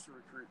supposed to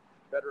recruit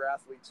better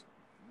athletes,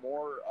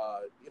 more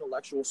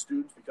intellectual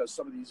students, because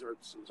some of these are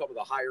some of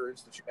the higher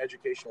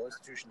educational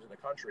institutions in the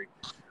country.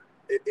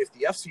 If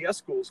the FCS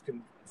schools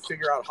can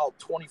figure out how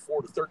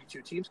 24 to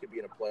 32 teams can be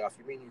in a playoff,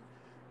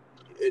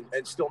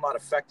 and still not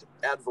affect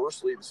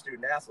adversely the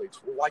student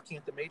athletes, well, why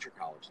can't the major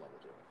college level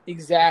do it?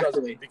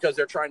 Exactly. Because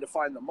they're trying to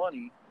find the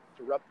money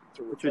to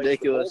replace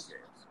ridiculous. the bowl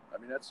games. I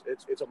mean,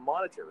 it's a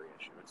monetary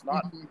issue. It's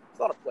not it's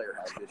not a player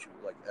health issue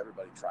like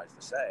everybody tries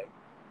to say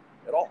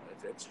at all.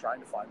 It's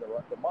trying to find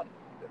the money.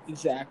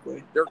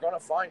 Exactly. They're going to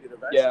find it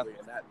eventually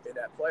in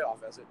that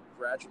playoff as it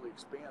gradually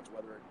expands,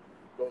 whether it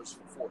goes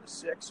from 4 to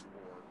 6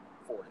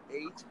 or 4 to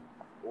 8,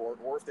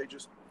 or if they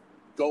just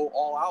go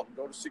all out and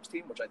go to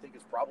 16, which I think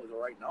is probably the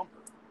right number.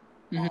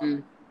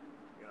 Mm-hmm.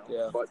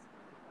 But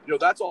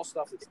That's all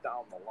stuff that's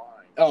down the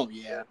line. Oh,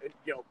 yeah. And,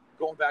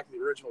 going back to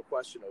the original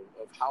question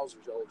of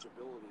Hauser's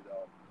eligibility,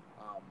 though,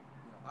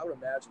 I would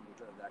imagine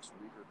within the next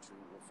week or two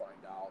we'll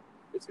find out.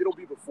 It'll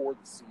be before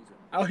the season.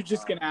 I was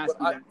just going to ask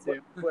you that,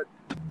 too. But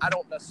I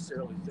don't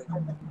necessarily think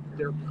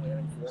they're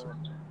planning for him.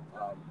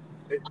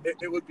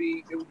 It would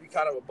be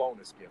kind of a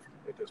bonus gift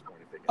at this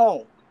point. If they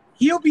get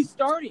he'll be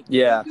starting.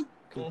 Yeah,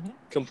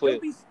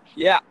 completely.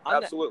 Yeah,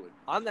 absolutely.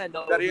 On that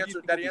note, that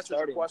answers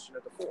the question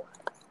at the 4.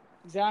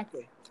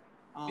 Exactly.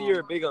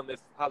 Fear Bigham if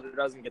Hauser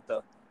doesn't get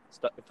the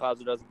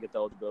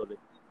eligibility.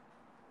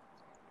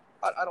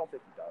 I don't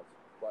think he does,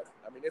 but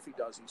I mean, if he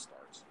does, he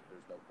starts.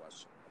 There's no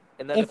question.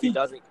 And then if he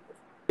doesn't,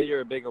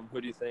 Fear Bigham,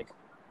 who do you think?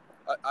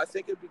 I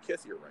think it'd be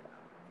Kithier right now.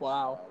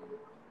 Wow.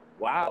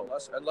 Wow.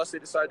 Unless they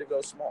decide to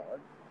go small.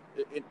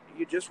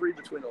 You just read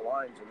between the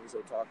lines, and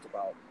Izzo talked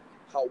about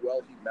how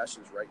well he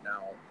meshes right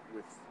now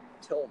with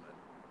Tillman,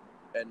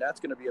 and that's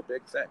going to be a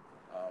big thing.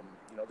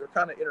 They're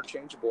kind of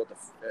interchangeable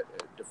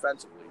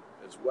defensively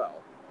as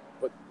well.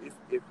 But if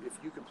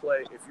you can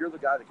play, if you're the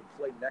guy that can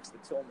play next to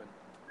Tillman,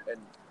 and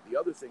the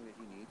other thing that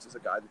he needs is a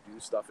guy to do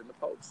stuff in the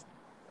post.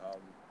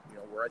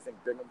 Where I think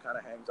Bigham kind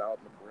of hangs out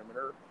in the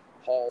perimeter.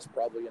 Hall's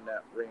probably in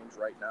that range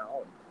right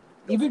now.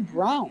 And even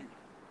Brown.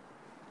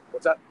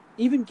 What's that?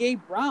 Even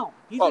Gabe Brown.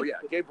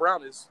 Gabe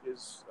Brown is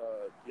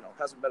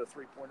hasn't met a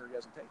 3-pointer he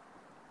hasn't taken.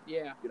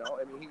 Yeah.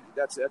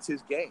 That's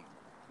his game.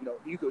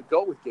 You could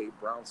go with Gabe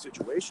Brown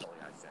situationally,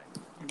 I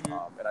think.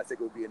 Mm-hmm. And I think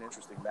it would be an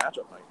interesting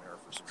matchup nightmare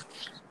for some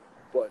teams.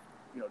 But,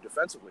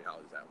 defensively, how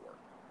does that work?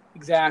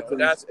 Exactly.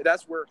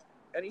 That's where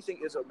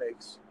anything Izzo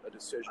makes a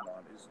decision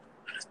on is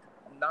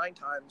 9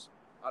 times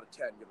out of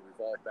 10 going to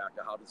revolve back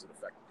to how does it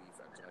affect the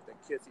defense. And I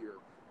think Kithier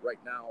right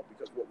now,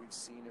 because what we've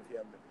seen of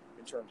him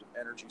in terms of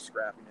energy,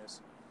 scrappiness,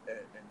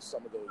 and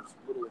some of those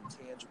little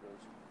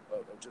intangibles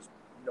of just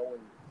knowing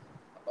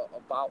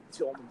about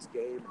Tillman's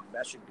game and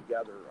meshing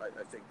together,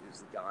 I think is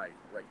the guy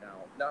right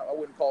now. Now, I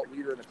wouldn't call it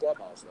leader in the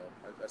clubhouse,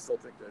 though. I still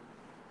think that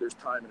there's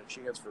time and a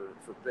chance for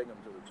Bigham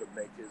to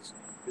make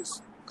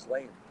his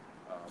claim.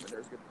 And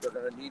they're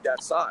going to need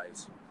that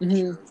size this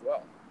year as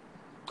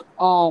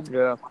well.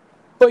 Yeah.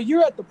 But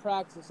you're at the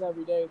practice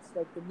every day. It's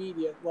like the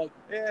media,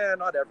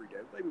 not every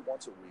day. Maybe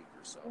once a week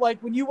or so.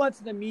 Like when you went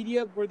to the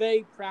media, were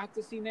they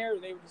practicing there, or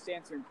they were just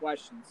answering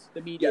questions? The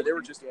media. Yeah, they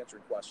were just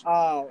answering questions.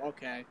 Oh,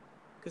 okay.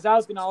 Because I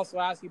was going to also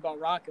ask you about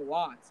Rocket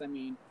Watts. I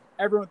mean,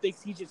 everyone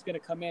thinks he's just going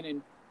to come in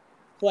and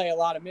play a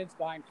lot of minutes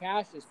behind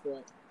Cassius,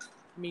 but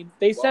I mean,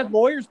 they said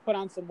Lawyers put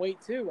on some weight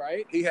too,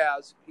 right? He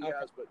has,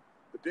 but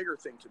the bigger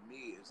thing to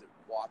me is that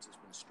Watts has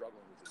been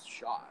struggling with his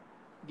shot.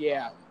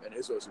 Yeah. And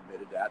Izzo's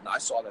admitted that, and I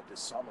saw that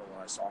this summer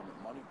when I saw him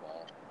at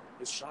Moneyball.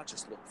 His shot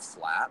just looked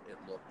flat. It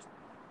looked,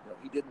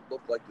 he didn't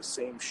look like the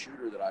same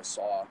shooter that I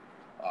saw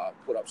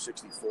put up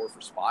 64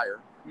 for Spire.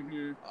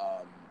 Mm-hmm.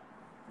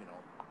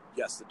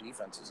 Yes, the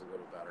defense is a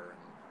little better and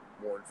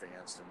more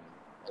advanced and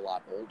a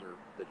lot older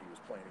that he was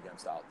playing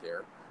against out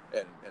there,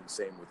 and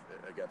same with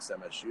against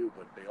MSU.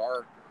 But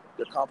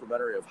they're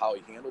complimentary of how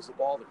he handles the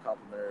ball. They're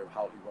complimentary of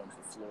how he runs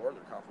the floor.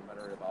 They're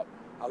complimentary about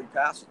how he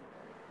passes.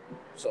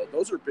 So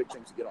those are big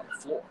things to get on the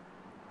floor.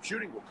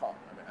 Shooting will come.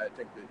 I mean, I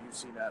think that you've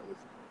seen that with,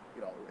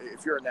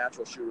 if you're a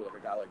natural shooter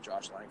like a guy like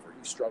Josh Langford,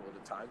 he struggled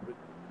at times, but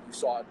you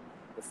saw it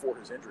before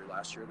his injury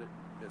last year that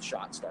his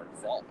shot started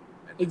falling.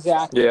 And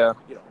exactly. Yeah.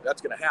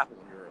 That's going to happen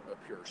when you're a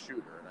pure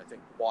shooter, and I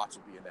think Watts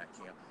will be in that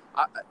camp.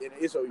 And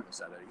Izzo even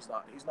said that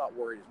he's not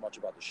worried as much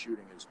about the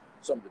shooting as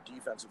some of the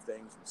defensive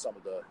things and some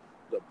of the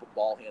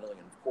ball handling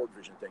and court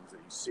vision things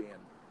that he's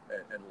seeing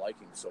and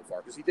liking so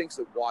far, because he thinks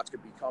that Watts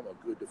could become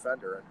a good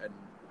defender and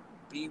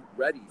be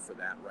ready for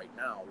that right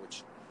now,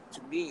 which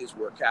to me is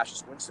where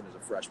Cassius Winston as a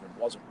freshman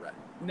wasn't ready.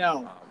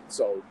 No.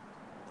 So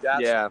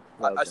that's,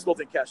 I still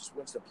think Cassius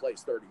Winston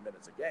plays 30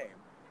 minutes a game,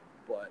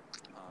 but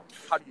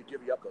how do you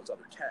divvy up those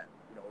other 10?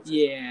 Is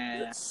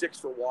it 6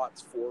 for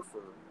Watts, 4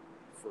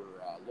 for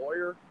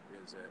Lawyer?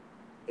 Is it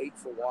 8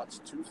 for Watts,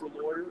 2 for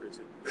Lawyer? Is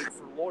it 8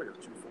 for Lawyer,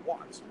 2 for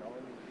Watts?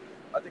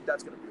 I think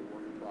that's going to be a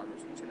work in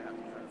progress. He's going to have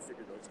to kind of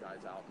figure those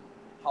guys out and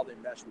how they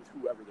mesh with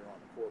whoever they're on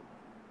the court.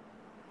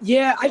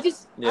 Yeah, I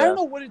don't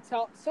know what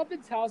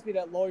something tells me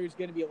that Lawyer's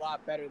going to be a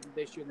lot better than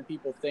this year than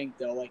people think,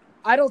 though. Like,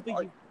 I don't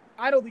think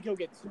he'll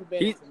get 2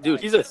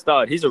 minutes. He's a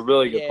stud. He's a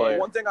really good player.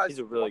 One thing I did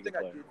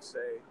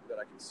say that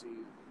I can see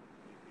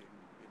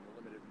in the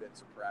limited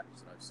bits of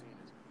practice that I've seen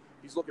is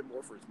he's looking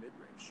more for his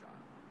mid-range shot,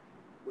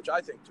 which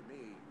I think, to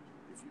me,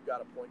 if you've got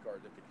a point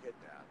guard that can hit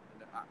that,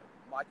 and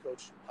my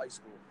coach in high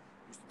school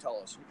used to tell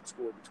us you can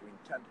score between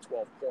 10 to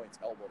 12 points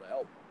elbow to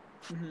elbow.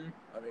 Mm-hmm.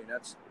 I mean,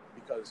 that's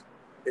because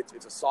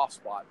it's a soft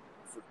spot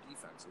for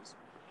defenses,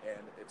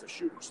 and it's a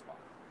shooter spot.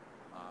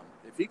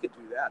 If he could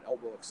do that,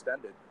 elbow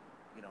extended,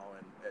 and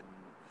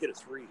hit a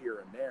 3 here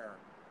and there,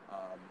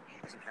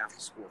 he doesn't have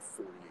to score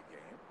 40 a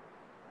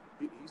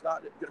game. He's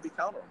not going to be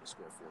counted on to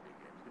score 40 a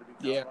game. He's going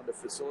to be counted on to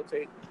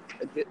facilitate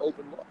and hit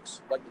open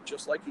looks,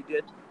 just like he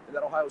did in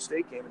that Ohio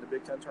State game in the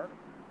Big Ten tournament.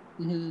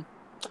 Mm-hmm.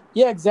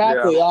 Yeah,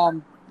 exactly. Yeah.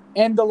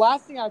 And the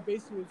last thing I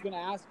basically was going to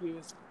ask you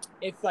is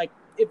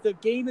if the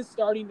game is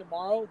starting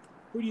tomorrow,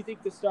 who do you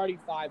think the starting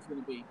five is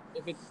going to be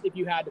if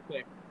you had to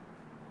pick?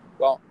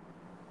 Well,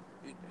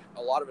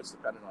 a lot of it's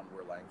dependent on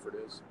where Langford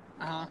is.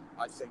 Uh-huh.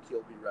 I think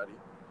he'll be ready.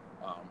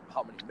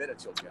 How many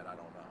minutes he'll get, I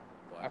don't know.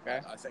 But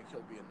Okay. I think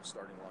he'll be in the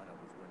starting lineup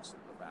with Winston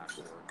in the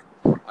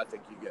backcourt. I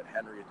think you get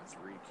Henry at the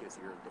 3,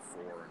 Kithier at the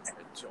 4,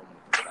 and Tillman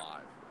at the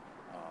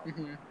 5.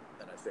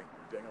 And I think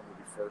Bingham will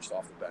be first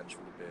off the bench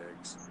for the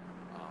bigs.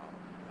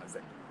 I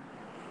think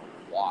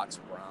Watts,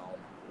 Brown.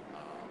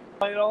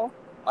 Play at all?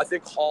 I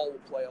think Hall will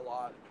play a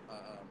lot.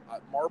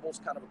 Marble's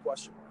kind of a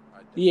question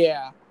mark.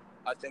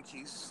 I think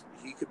he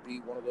could be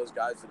one of those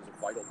guys that is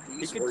a vital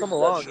piece. He could come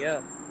along,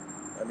 yeah.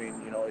 I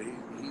mean,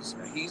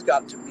 he's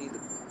got, to me, the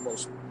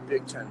most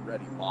Big Ten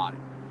ready body.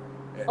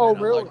 And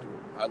really?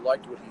 I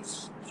liked what he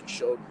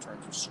showed in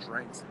terms of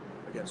strength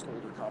against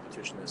older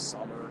competition this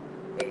summer,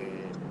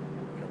 and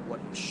what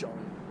he's shown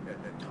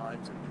at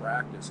times in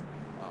practice.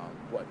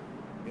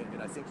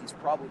 And I think he's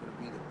probably going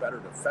to be the better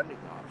defending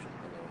option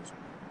of those.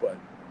 But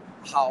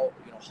Hall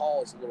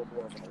is a little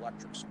more of an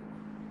electric scorer,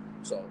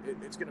 so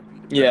it's going to be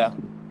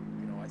dependent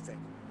on, I think.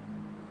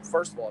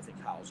 First of all, I think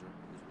Hauser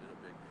is a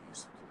big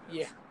piece.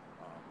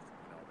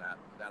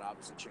 That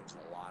obviously changes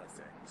a lot of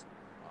things.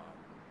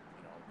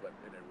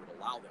 And it would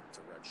allow them to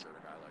redshirt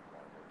a guy like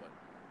Marble. But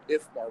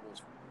if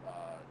Marble's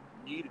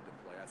needed to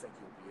play, I think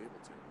he'll be able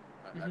to.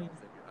 I don't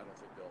think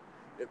they'll.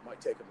 It might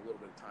take him a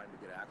little bit of time to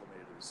get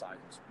acclimated to the size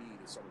and speed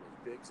of some of those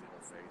bigs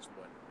he'll face.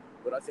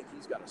 But I think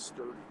he's got a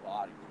sturdy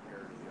body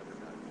compared to the other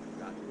guys. He's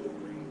got good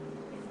range.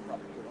 He can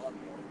probably put on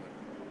more,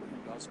 but he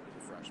doesn't as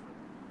a freshman.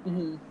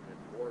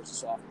 Or as a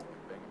sophomore,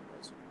 Bingham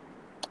does.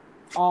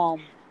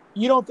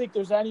 You don't think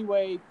there's any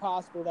way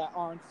possible that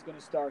Arns is going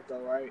to start,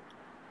 though, right?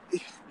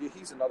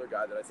 He's another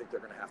guy that I think they're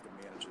going to have to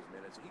manage his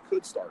minutes. He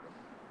could start him.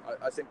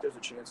 I think there's a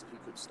chance that he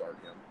could start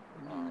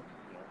him,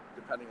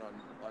 depending on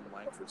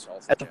Langford's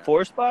health. At the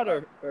 4 spot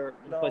or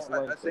no, I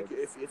think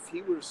if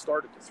he were to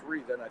start at the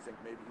 3, then I think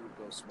maybe he would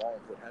go small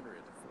and put Henry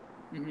at the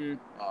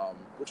 4,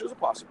 which is a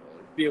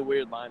possibility. It'd be a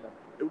weird lineup.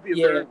 It would be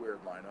a very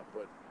weird lineup,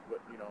 but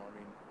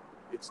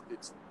it's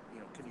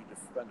can you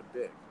defend a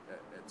big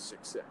at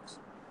 6'6",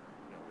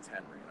 with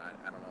Henry? And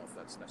I don't know if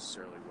that's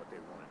necessarily what they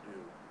want to do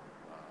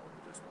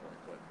at this point,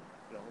 but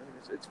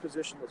it's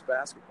positionless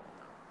basketball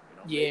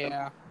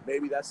now.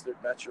 Maybe that's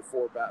your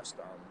 4 best.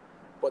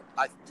 But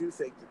I do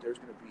think that there's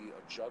going to be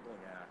a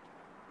juggling act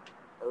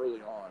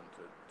early on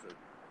to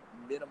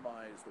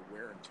minimize the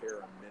wear and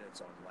tear on minutes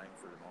on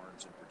Langford and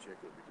Arns in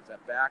particular, because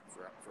that back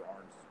for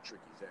Arns is a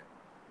tricky thing.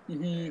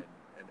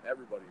 And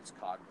everybody's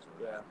cognizant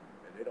of that,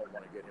 and they don't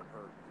want to get him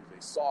hurt because they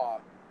saw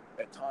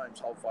at times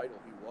how vital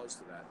he was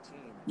to that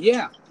team.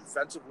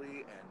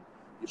 Defensively, and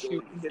the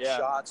ability to hit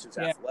shots, his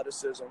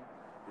athleticism,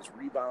 his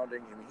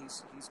rebounding. I mean,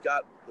 he's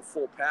got the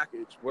full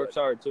package. Works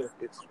hard too.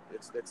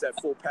 It's that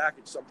full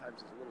package sometimes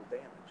is a little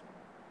damaged.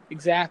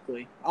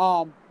 Exactly.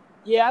 I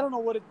don't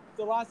know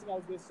the last thing I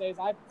was going to say is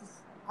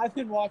I've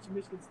been watching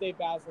Michigan State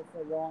basketball for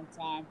a long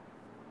time.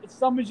 If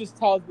someone just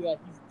tells me that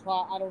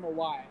I don't know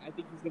why. I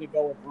think he's going to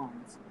go with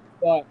Arns.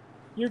 But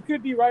you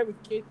could be right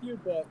with Kithier,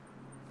 but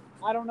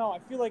I don't know. I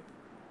feel like,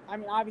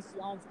 obviously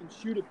Arns can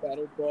shoot it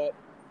better, but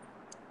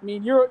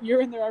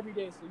you're in there every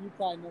day, so you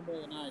probably know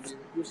more than I do.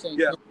 You're saying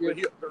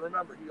but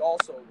remember, he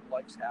also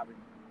likes having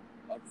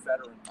a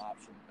veteran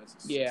option as a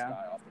 6th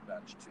guy off the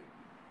bench too.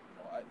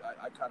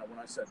 I kind of, when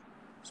I said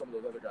some of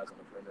those other guys on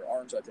the perimeter,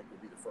 Arns I think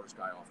would be the first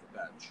guy off the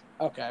bench.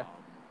 Okay.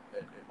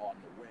 On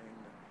the wing,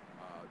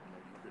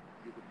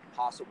 you could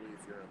possibly,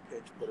 if you're in a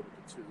pinch, put him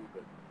at the 2,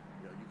 but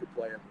you could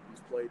play him.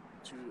 He's played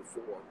 2 to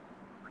 4.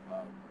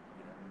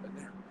 And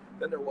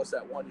then there was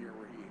that one year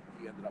where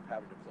he ended up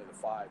having to play the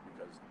 5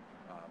 because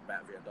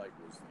Matt Van Dyke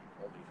was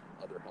the only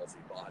other healthy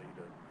body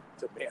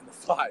to man the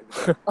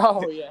 5.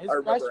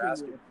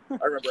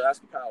 I remember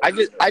asking Kyle.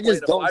 I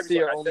just don't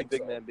see our only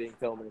big man being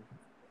Tillman.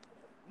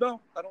 No,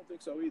 I don't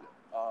think so either.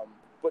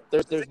 But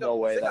there's no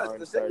way that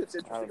Arns starts. The thing that's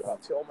interesting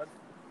about Tillman,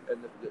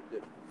 and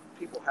that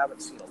people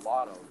haven't seen a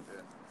lot of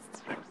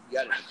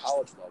yet at the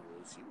college level,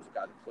 is he was a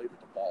guy that played with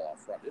the ball off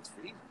front. It's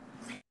like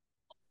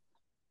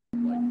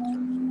in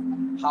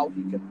terms of how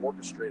he can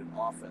orchestrate an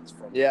offense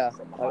from the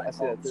high I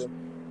see that too. He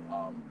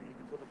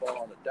can put the ball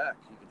on the deck.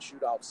 He can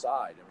shoot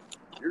outside.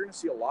 You're going to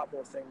see a lot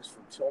more things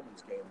from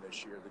Tillman's game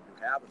this year than you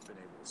haven't been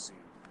able to see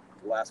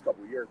the last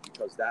couple of years,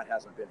 because that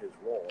hasn't been his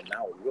role, and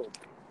now it will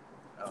be.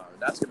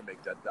 And that's going to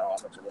make that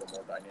offense a little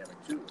more dynamic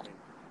too.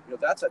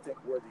 That's I think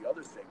where the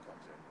other thing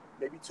comes in.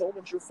 Maybe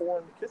Tillman's your 4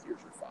 and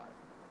Kithier's your 5.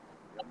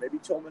 Maybe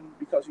Tillman,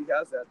 because he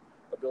has that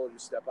ability to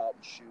step out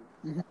and shoot.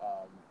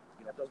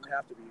 It doesn't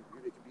have to be.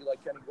 It could be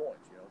like Kenny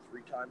Goins.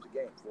 3 times a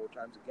game, 4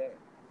 times a game.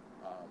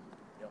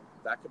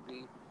 That could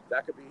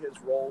be his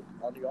role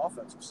on the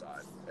offensive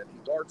side, and he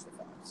guards the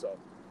 5. So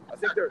I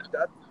think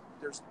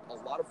there's a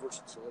lot of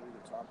versatility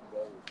that Tom can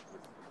go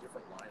with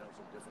different lineups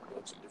and different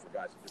looks and different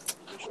guys in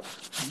different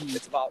positions.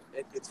 It's about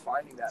it's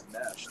finding that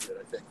mesh that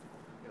I think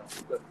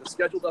the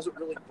schedule doesn't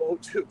really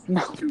bode too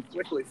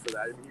quickly for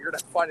that. You're going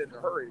to find it in a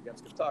hurry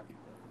against Kentucky.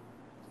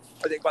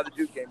 I think by the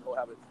Duke game he'll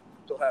have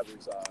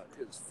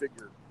his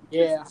figure,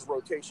 his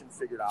rotation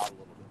figured out a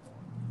little bit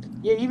more.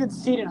 Yeah, even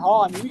Seton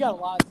Hall. I mean, we got a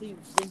lot of teams.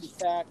 Virginia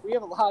Tech. We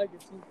have a lot of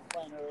good teams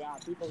playing early on.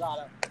 People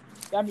gotta.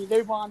 I mean,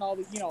 they want all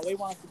the. They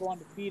want us to go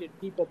undefeated,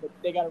 people, but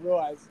they gotta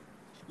realize,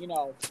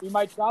 we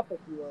might drop a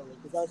few early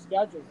because our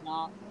schedule's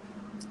not.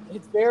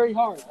 It's very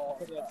hard.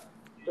 It's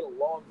been a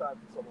long time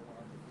since someone went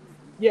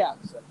undefeated. Yeah,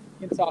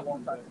 it's been a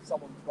long time since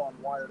someone's gone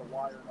wire to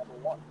wire number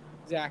one.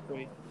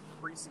 Exactly.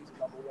 Preseason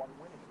number one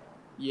winning.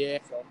 Yeah.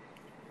 So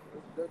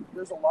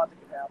there's a lot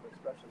that can happen,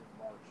 especially in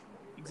March.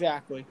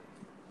 Exactly.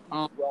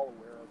 He's well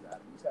aware of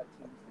that. He's had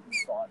teams that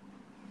he thought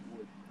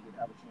would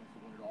have a chance to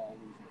win it all,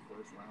 lose in the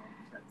first round.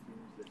 He's had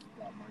teams that he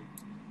thought might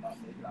not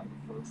make it out of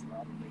the first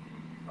round and make it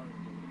turn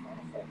into the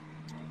final four.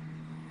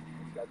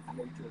 That's the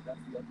nature.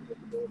 That's the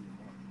unpredictability of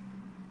March.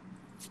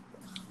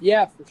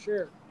 Yeah, for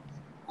sure.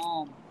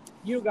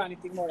 You don't got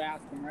anything more to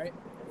ask him, right?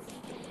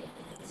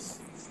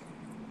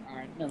 All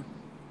right, no.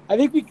 I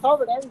think we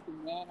covered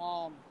everything, man.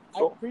 Cool. I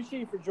appreciate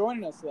you for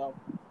joining us, though.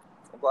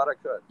 I'm glad I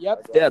could.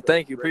 Yep. Yeah,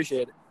 thank you.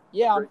 Appreciate it.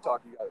 Yeah, great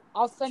talking to you guys.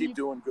 I'll send Keep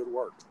doing good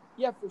work.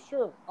 Yeah, for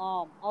sure.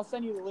 I'll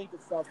send you the link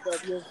and stuff, so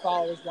if your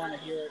followers want to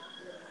hear it.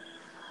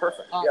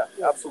 Perfect.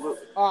 Yeah,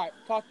 absolutely. All right.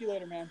 Talk to you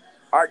later, man.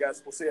 All right,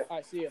 guys. We'll see you. All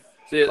right, see you.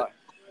 See you. Bye.